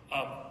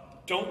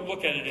don't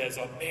look at it as,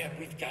 man,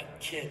 we've got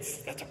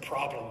kids. That's a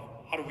problem.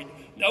 How do we?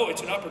 No,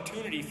 it's an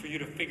opportunity for you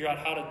to figure out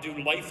how to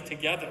do life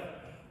together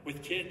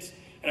with kids.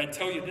 And I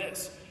tell you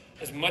this,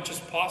 as much as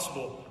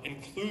possible,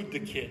 include the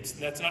kids.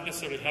 And that's not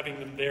necessarily having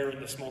them there in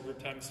the small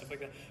group time and stuff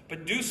like that,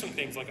 but do some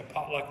things like a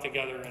potluck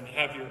together and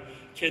have your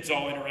kids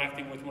all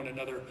interacting with one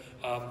another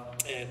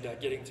and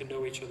getting to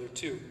know each other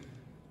too.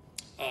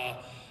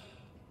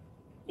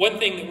 One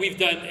thing that we've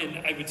done, and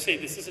I would say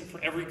this isn't for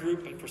every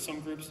group, but for some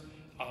groups,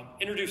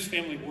 introduce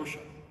family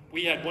worship.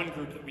 We had one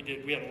group that we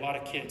did, we had a lot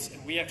of kids,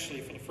 and we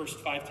actually, for the first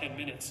 5-10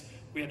 minutes,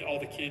 we had all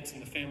the kids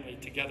and the family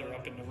together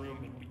up in the room,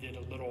 and we did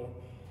a little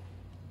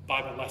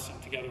Bible lesson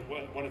together.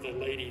 One of the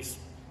ladies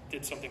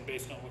did something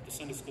based on what the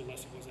Sunday school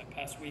lesson was that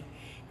past week.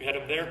 We had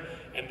them there,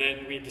 and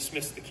then we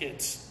dismissed the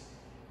kids.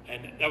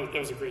 And that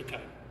was a great time.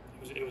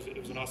 It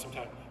was an awesome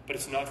time. But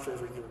it's not for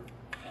every group,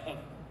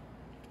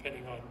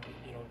 depending on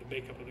the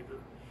makeup of the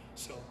group.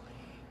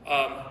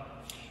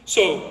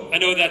 So I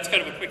know that's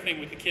kind of a quick thing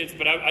with the kids,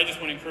 but I just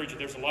want to encourage you.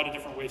 There's a lot of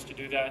different ways to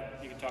do that.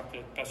 You can talk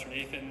to Pastor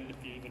Nathan.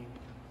 If you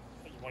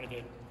wanted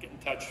to get in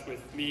touch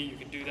with me, you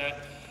can do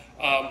that.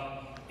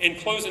 In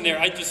closing there,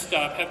 I just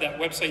have that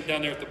website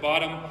down there at the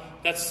bottom.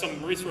 That's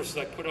some resources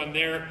I put on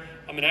there.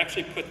 I'm going to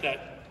actually put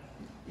that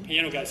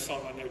Piano Guys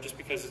song on there just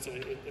because it's a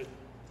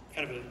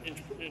kind of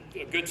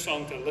a good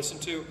song to listen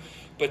to.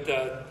 But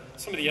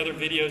some of the other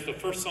videos, the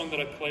first song that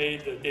I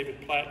played, the David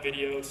Platt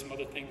video, some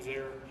other things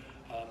there,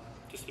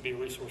 just to be a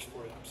resource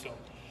for them. So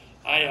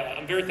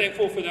I'm very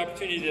thankful for the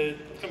opportunity to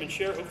come and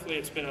share. Hopefully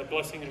it's been a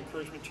blessing and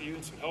encouragement to you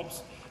and some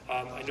helps.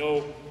 I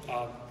know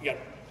we got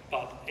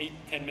about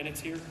 8-10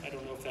 minutes here. I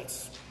don't know if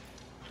that's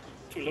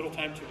too little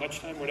time, too much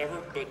time,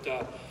 whatever. But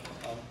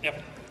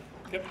yep.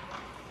 Thank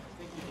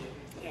you, Dave.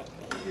 Yeah.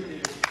 Thank you,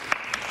 Dave.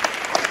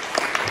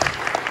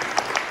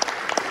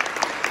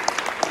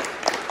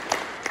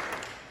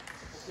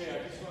 Okay,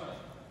 I just want to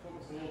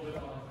focus a little bit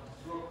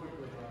real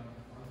quickly on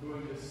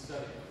doing this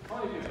study. How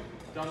many of you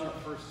have done the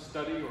first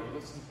study or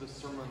listened to the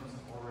sermons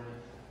already?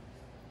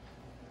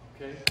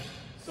 Okay,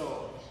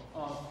 so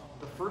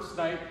the first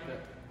night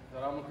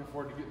that I'm looking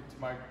forward to getting to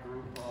my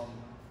group,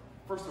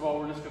 first of all,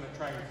 we're just going to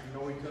try and get to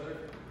know each other.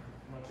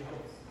 I'm going to take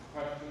up some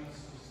questions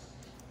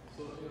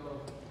so that,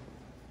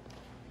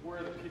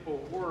 where the people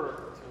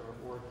worked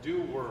or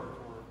do work,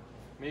 or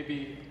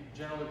maybe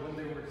generally when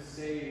they were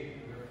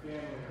saved, their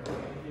family, or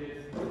their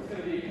kids. It's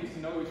going to be getting to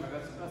know each other.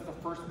 That's the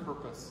first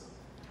purpose.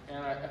 And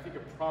I think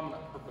a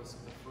prominent purpose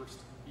of the first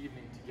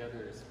evening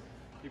together is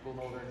people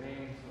know their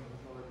names,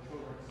 know their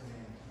children's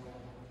names,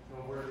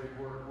 know where they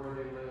work, where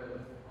they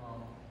live.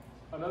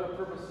 Another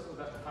purpose of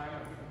that time, I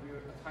think, would be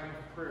a time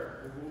of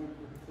prayer. We will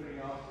be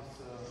putting out this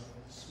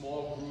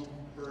small group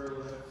prayer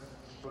list,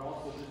 but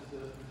also just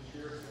to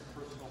share some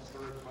personal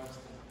prayer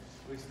requests and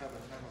at least have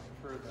a time of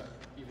prayer that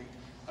evening.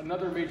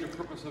 Another major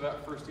purpose of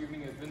that first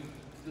evening has been to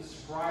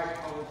describe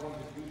how we're going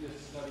to do this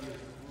study as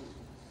a group.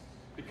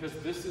 Because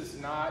this is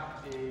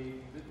not a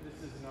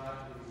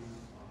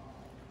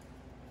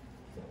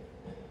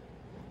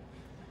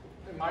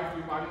in my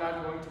view, I'm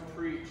not going to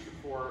preach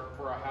for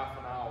a half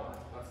an hour.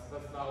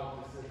 That's not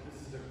what this is.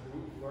 This is a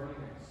group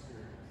learning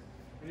experience.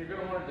 And you're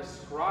going to want to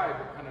describe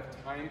what kind of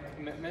time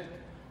commitment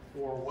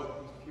or what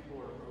these people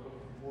are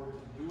looking forward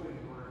to doing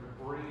in order to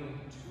bring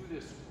to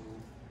this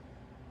group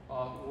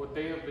what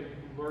they have been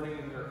learning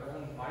in their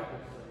own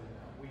Bible study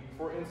now.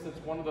 For instance,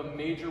 one of the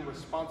major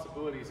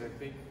responsibilities, I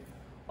think,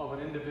 of an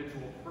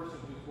individual person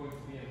who's going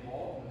to be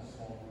involved in a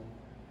small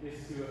group is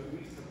to at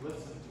least have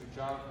listened to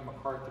Jonathan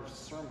MacArthur's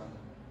sermon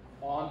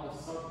on the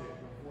subject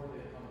before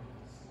they come to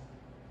the school.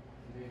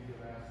 Maybe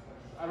you'll ask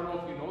questions. I don't know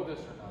if you know this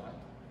or not.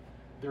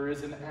 There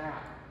is an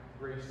app,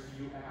 Grace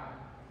to You app.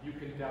 You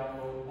can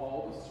download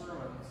all the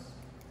sermons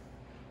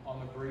on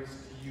the Grace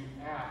to You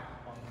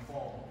app on the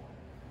phone.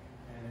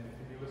 And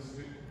if you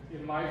listen to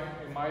in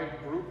my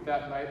group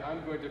that night,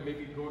 I'm going to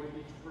maybe go to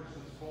each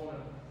person's phone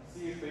and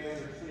see if they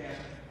understand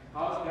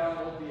how to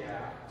download the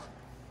app,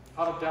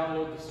 how to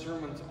download the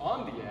sermons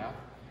on the app,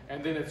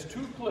 and then it's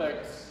 2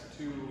 clicks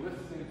to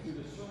listening to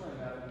the sermon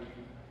that week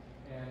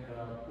and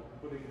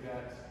putting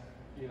that,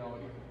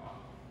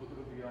 with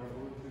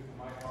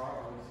my car.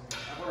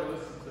 I've already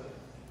listened to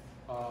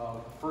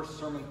the first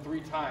sermon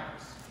 3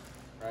 times,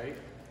 right?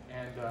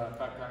 And in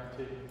fact, I'm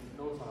taking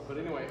notes on it. But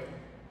anyway,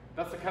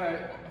 that's the kind of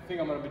thing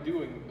I'm going to be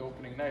doing the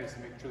opening night is to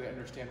make sure they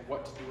understand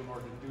what to do in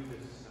order to do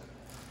this.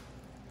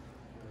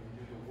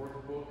 You do the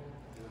workbook,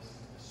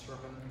 the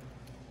sermon,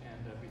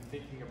 and be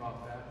thinking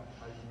about that,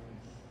 how you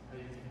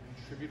can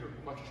contribute, or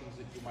questions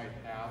that you might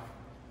have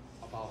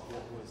about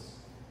what was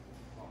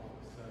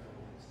said or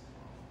what was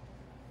taught.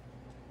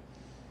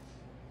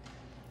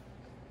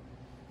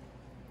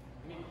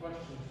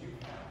 questions you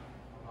have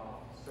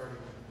about starting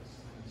with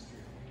this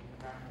ministry.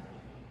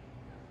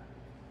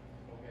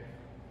 Okay.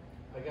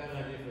 I got an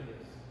idea for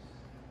this.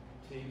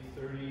 Take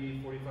 30,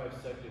 45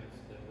 seconds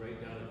and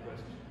write down a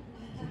question.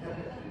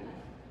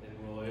 And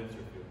we'll answer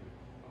you.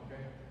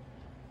 Okay.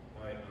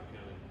 All right, I'm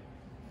counting.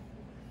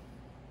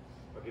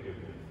 I'll give you a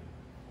minute.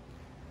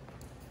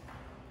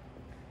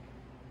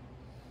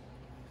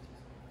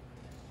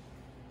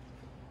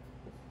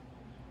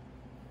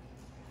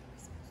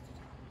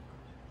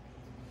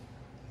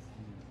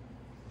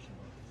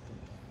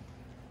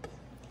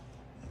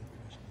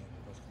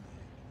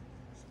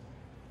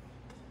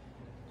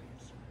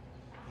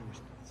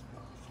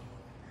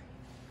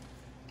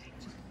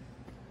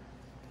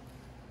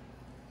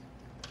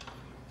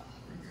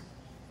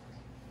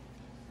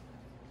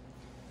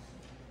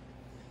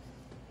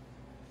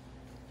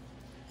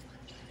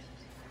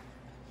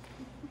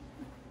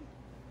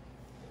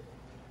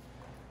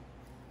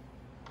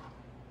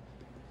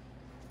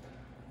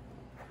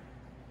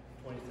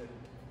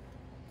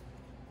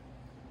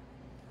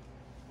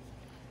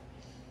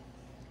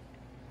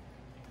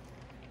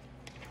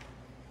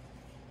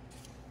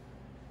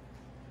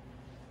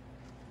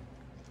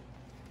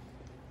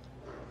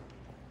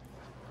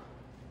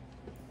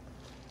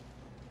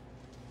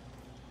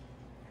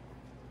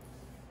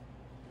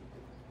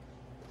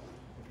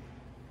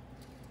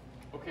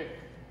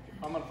 Okay,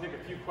 I'm going to take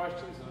a few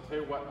questions, and I'll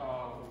tell you what,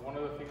 one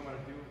other thing I'm going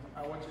to do,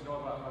 I want you to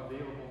know that I'm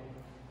available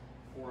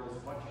for as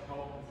much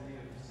help as any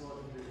of the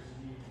facilitators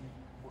need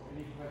for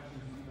any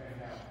questions you may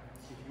have.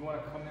 If you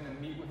want to come in and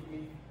meet with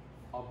me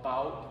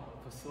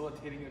about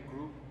facilitating a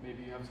group,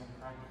 maybe you have some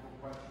practical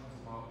questions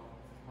about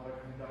how to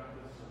conduct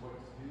this or what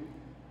to do,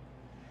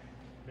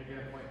 make an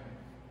appointment,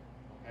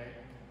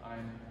 okay?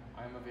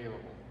 I'm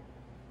available.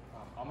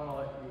 I'm going to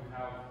let you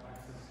have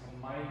access to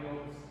my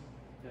notes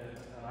that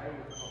I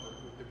would cover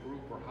with the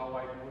group, or how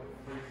I would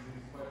phrase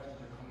these questions,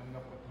 or coming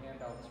up with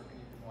handouts or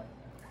anything like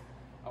that.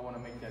 I want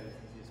to make that as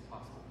easy as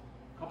possible.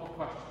 A couple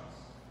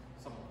questions.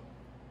 Someone.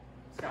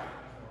 Scott.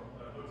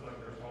 So that looks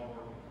like there's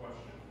homework and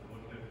questions. And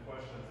looking at the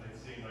questions, they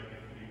seem like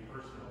it could be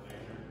personal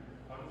nature.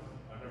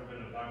 I've never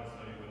been to a Bible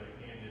study where they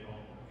hand in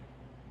homework,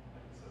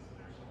 like it says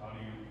in there. So how do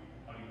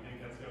you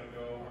think that's going to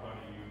go, or how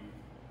do you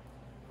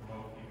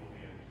promote people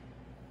being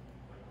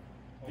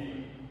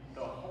like,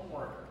 the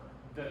homework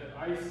that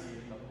I see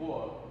in the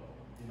book,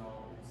 you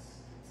know,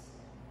 it's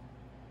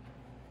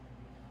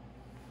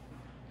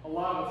a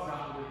lot of it's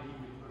not really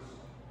deeply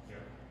personal,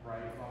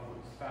 right? A lot of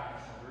it's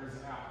factual. There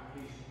is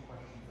application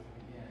questions at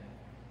the end.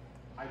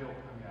 I don't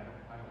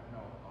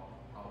know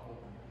how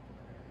open people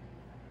are going to be.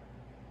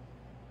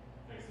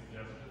 Any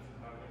suggestions on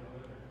how to handle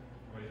it?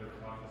 Anybody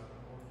ever talked this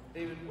before?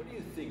 David, what do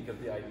you think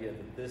of the idea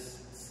that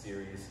this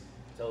series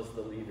tells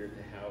the leader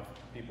to have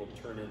people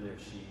turn in their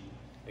sheet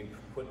and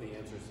put the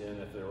answers in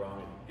if they're wrong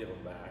and give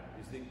them back?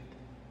 Do you think?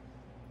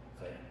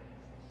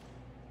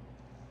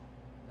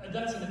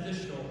 That's an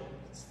additional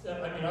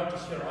step. I mean, I'll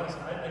just share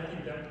honestly. I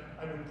think that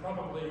I would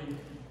probably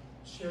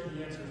share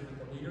the answers with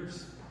the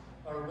leaders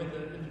or with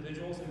the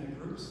individuals in the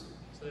groups,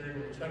 so they're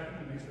able to check them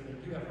and make sure they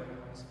do have right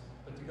ones.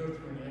 But to go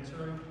through and answer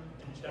them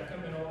and check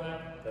them and all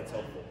that, that's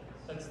helpful.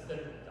 I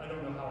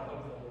don't know how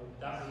helpful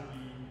that would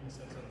be in the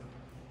sense of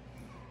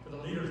for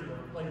the leaders'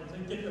 work, like to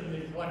get them,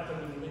 to collect them,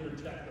 and the leader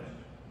check them.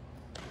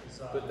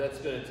 But that's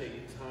going to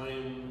take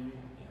time.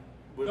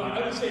 No,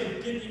 I would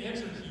say give the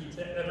answer key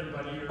to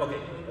everybody. Or, okay.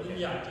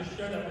 Yeah, just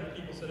share that with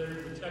people so they're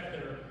able to check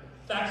their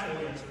factual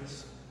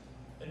answers,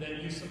 and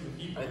then use some of the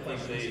deeper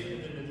questions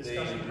in the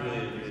discussion. They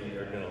really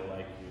are going to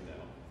like you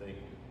now. Thank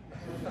you.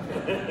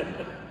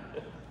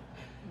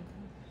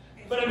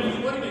 But I mean,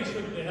 you want to make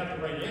sure that they have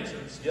the right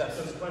answers to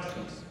those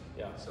questions.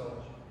 Yeah.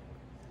 So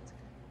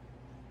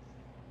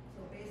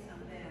based on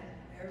that,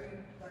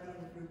 everybody in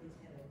the group is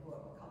going to go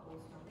up.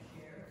 Couples don't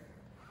share,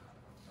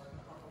 or a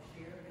couple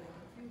share.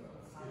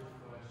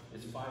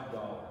 It's $5.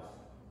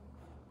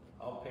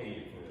 I'll pay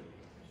you for it.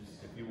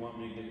 Just if you want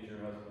me to get your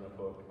husband a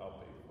book, I'll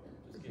pay for it.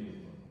 Just give me the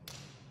book.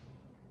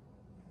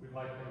 We'd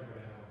like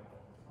everybody to have a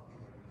book.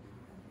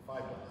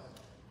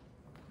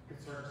 $5.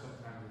 Concerned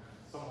sometimes with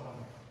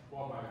someone,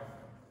 well,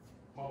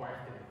 my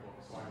wife did the book,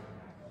 so I didn't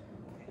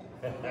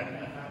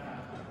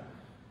have to.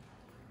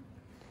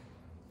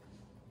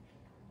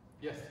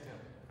 Yes, Tim.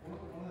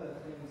 One of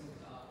the things you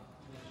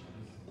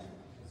mentioned is the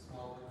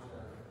small groups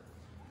are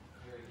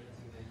very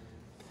intimate.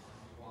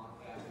 You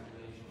want that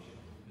relationship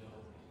to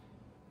build.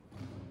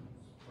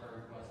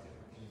 Prayer requests,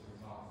 different things we're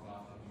talking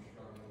about that you're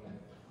struggling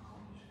with.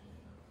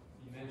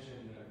 You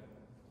mentioned the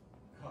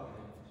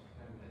covenant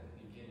kind of at the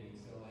beginning.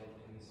 So like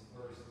in this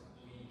first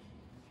week,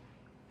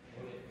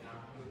 would it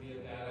be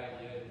a bad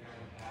idea to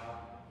kind of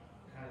have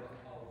kind of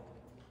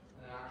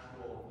an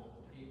actual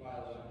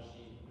 8x11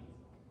 sheet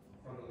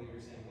from the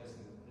leader saying,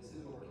 listen, this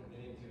is what we're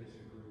committing to as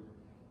a group,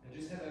 and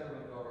just have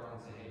everyone go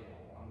around and say, hey,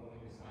 I'm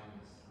willing to sign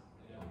this,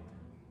 you know,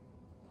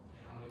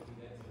 and I'm going to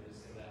commit to this,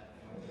 so that,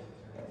 you know, it doesn't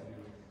turn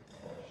into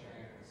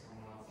sharing it with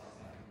someone else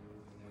outside the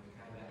group, and there's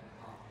kind of that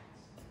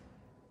confidence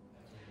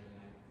at the end of the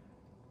night.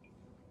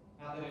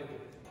 Not that it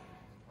would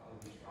probably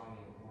be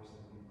strongly enforced in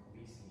the group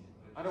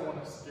I don't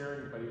want to scare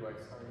anybody by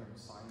having them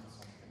sign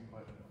something,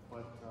 but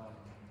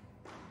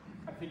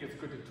I think it's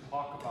good to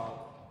talk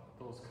about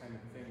those kind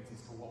of things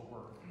as to what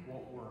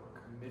we're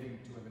committing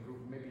to in the group.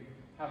 Maybe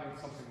having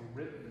something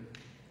written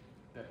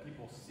that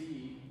people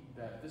see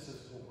that this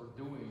is what we're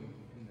doing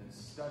in this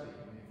study,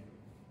 maybe,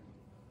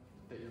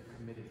 that you're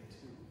committed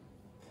to.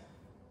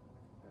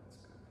 That's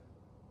good.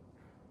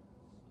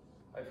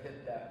 I've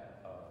hit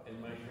that in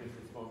my experience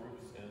with small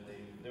groups, and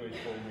they always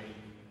told me,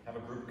 have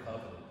a group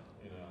covenant,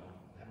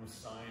 have them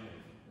sign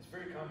it. It's a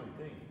very common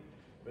thing.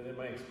 But in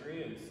my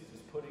experience,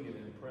 just putting it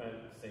in print,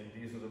 saying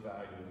these are the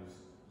values,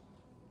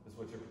 this is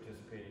what you're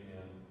participating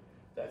in,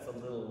 that's a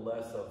little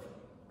less of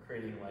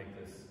creating like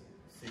this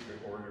secret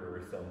order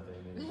or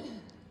something, and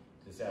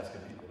just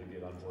asking people to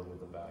get on board with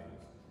the values.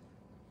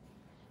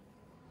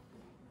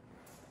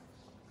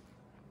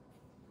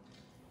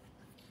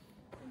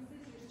 Since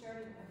this year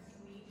started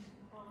next week,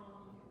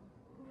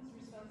 whose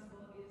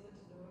responsibility is it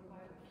to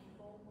notify the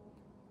people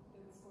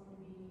that's going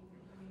to be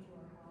coming to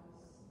our house,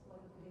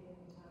 like the day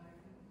and time?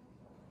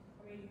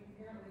 I mean,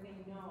 apparently they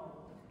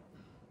know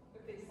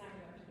if they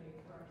sign up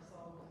today, correct?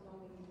 So no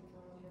one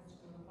has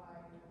to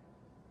notify.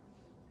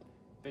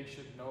 They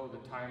should know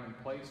the time and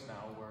place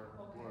now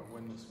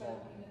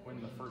when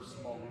the first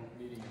small group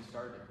meeting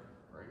started,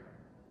 right?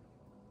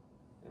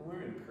 And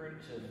we're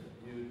encouraging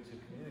you to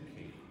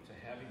communicate, to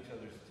have each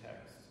other's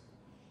text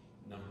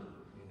number,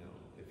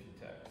 if you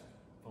text,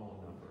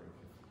 phone number, if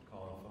you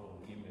call a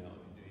phone, email,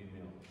 if you do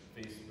email,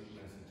 Facebook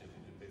message, if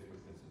you do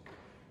Facebook message.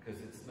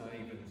 Because it's not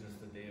even just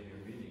the day of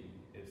your meeting,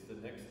 it's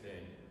the next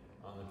day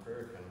on the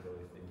prayer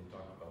accountability thing we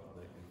talked about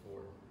the night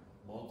before.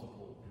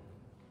 Multiple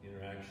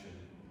interaction,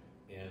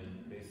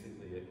 and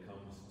basically it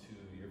comes to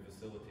your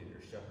facilitator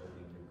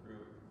shepherding your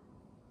group.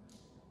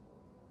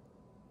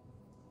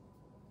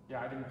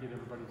 Yeah, I didn't get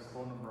everybody's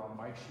phone number on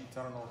my sheets.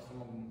 I don't know,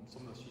 some of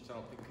the sheets, I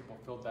don't think people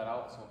filled that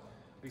out. So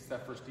at least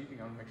that first evening,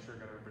 I want to make sure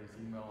I got everybody's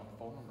email and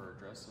phone number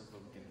address so that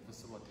we can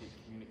facilitate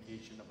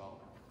communication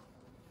about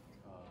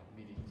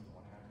meetings and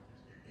what have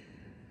you.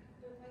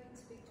 If I can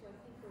speak to, I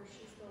think where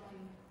she's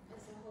going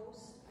as a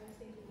host, I'm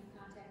thinking of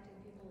contacting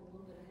people a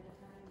little bit ahead of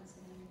time and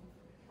saying,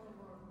 Or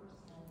more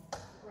personal.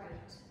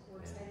 right,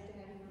 we're excited to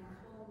have you in our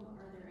home.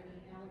 Are there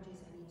any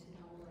allergies I need to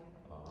know? Like,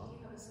 do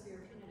you have a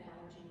severe peanut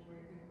allergy where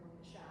you're going to go to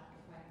the shop to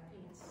buy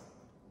peanuts?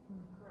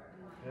 Correct.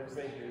 Did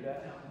everybody hear that?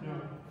 No.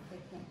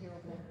 They can't hear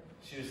over there.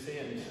 She was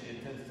saying she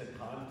intends to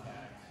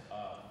contact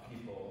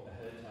people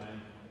ahead of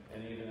time,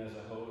 and even as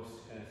a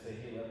host, kind of say,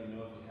 hey, let me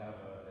know if you have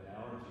an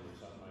allergy or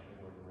something I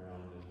can work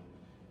around, and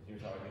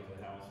here's how I get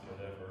to the house,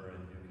 whatever,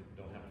 and you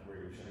don't have to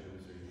wear your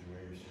shoes, or you can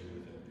wear your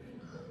shoes.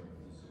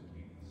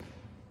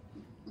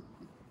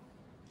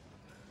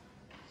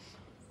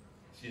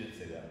 She didn't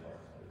say that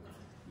part.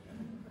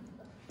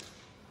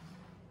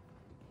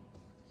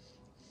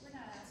 We're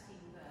not asking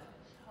the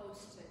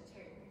host to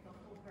take the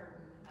whole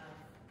burden of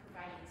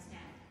providing a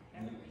snack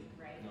every week,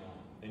 right? No.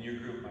 And your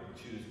group might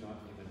choose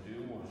not to even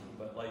do one,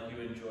 but like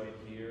you enjoyed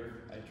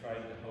here, I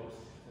tried to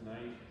host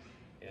tonight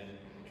and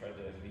tried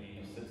to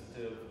be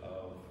sensitive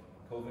of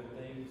COVID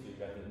things. You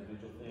got the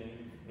individual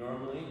thing.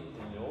 Normally,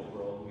 in the old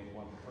world, we'd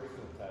want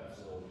personal types,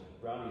 little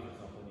brownies or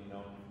something,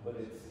 but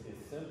it's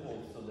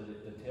simple so that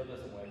the tail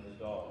doesn't wag the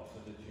dog,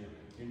 so that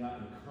you're not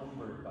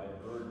encumbered by a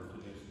burden to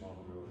do a small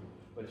group,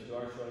 but you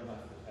are showing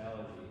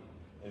hospitality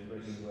and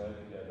bringing bread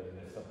together, and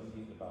there's something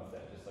neat about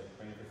that, just like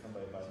praying for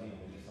somebody by name,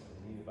 there's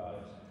something neat about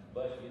it.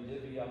 But you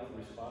divvy up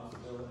the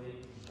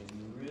responsibility, and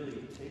you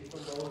really take the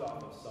load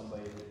off of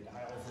somebody that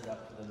dials it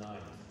up to the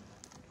nines.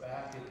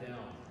 Back it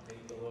down,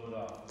 take the load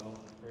off,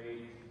 don't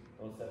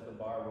set the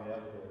bar way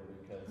up there,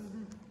 because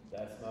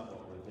that's not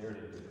what we're there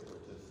to do,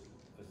 we're just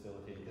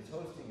facilitating. Because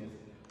hosting is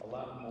a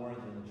lot more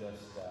than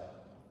just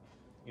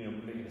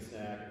making a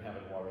snack and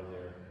having water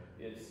there.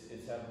 It's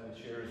having the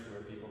chairs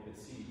where people can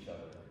see each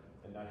other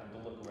and not have to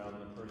look around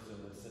the person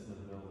that's sitting in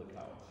the middle of the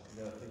couch.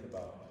 You got to think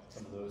about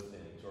some of those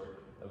things,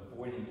 or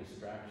avoiding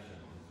distractions,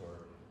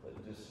 or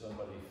letting just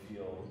somebody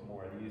feel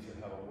more at ease, or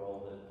have a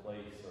well-lit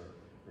place, or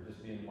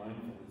just being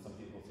mindful that some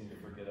people seem to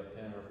forget a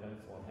pen or a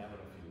pencil and having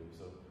a few.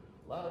 So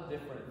a lot of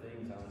different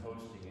things on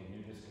hosting, and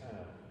you just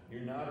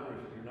you're not a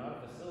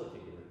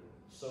facilitator,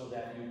 so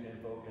that you can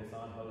focus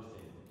on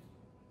hosting.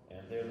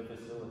 And they're the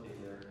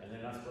facilitator, and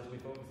they're not supposed to be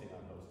focusing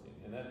on hosting.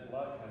 And that a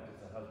lot of times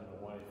it's a husband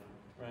and wife,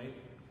 right?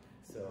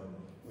 So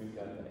we've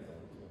got that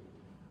going too.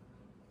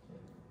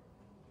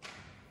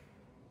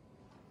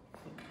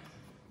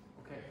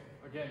 Okay,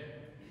 again,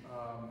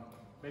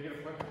 make it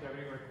a point if you have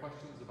any other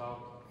questions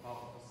about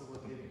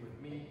facilitating with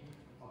me,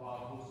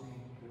 about hosting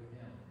with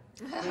him.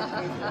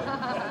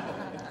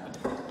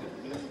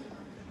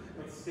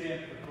 Let's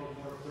stand for close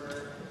more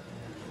prayer.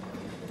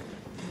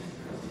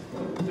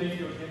 Thank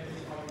you again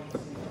for coming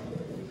this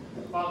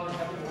evening. Father in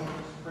heaven, I want to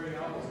just pray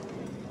now as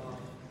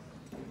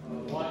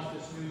we launch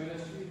this new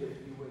ministry, that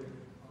you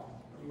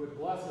would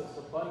bless us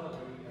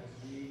abundantly as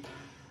we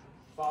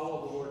follow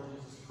the Lord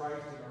Jesus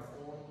Christ in our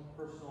own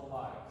personal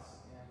lives,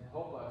 and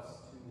help us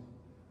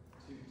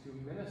to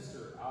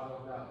minister out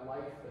of that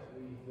life that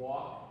we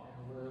walk and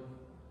live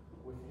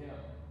with Him.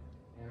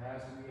 And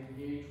as we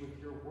engage with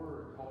your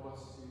word, help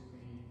us to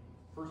be,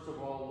 first of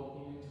all,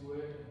 looking into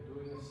it and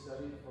doing the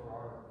study for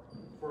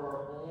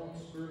our own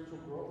spiritual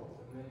growth,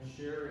 and then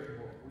sharing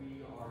what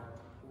we are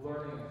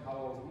learning and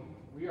how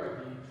we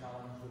are being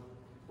challenged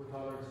with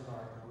others in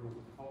our group.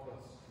 Help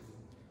us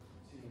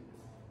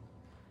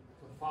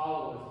to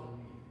follow as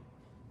we lead.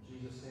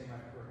 In Jesus' name I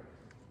pray.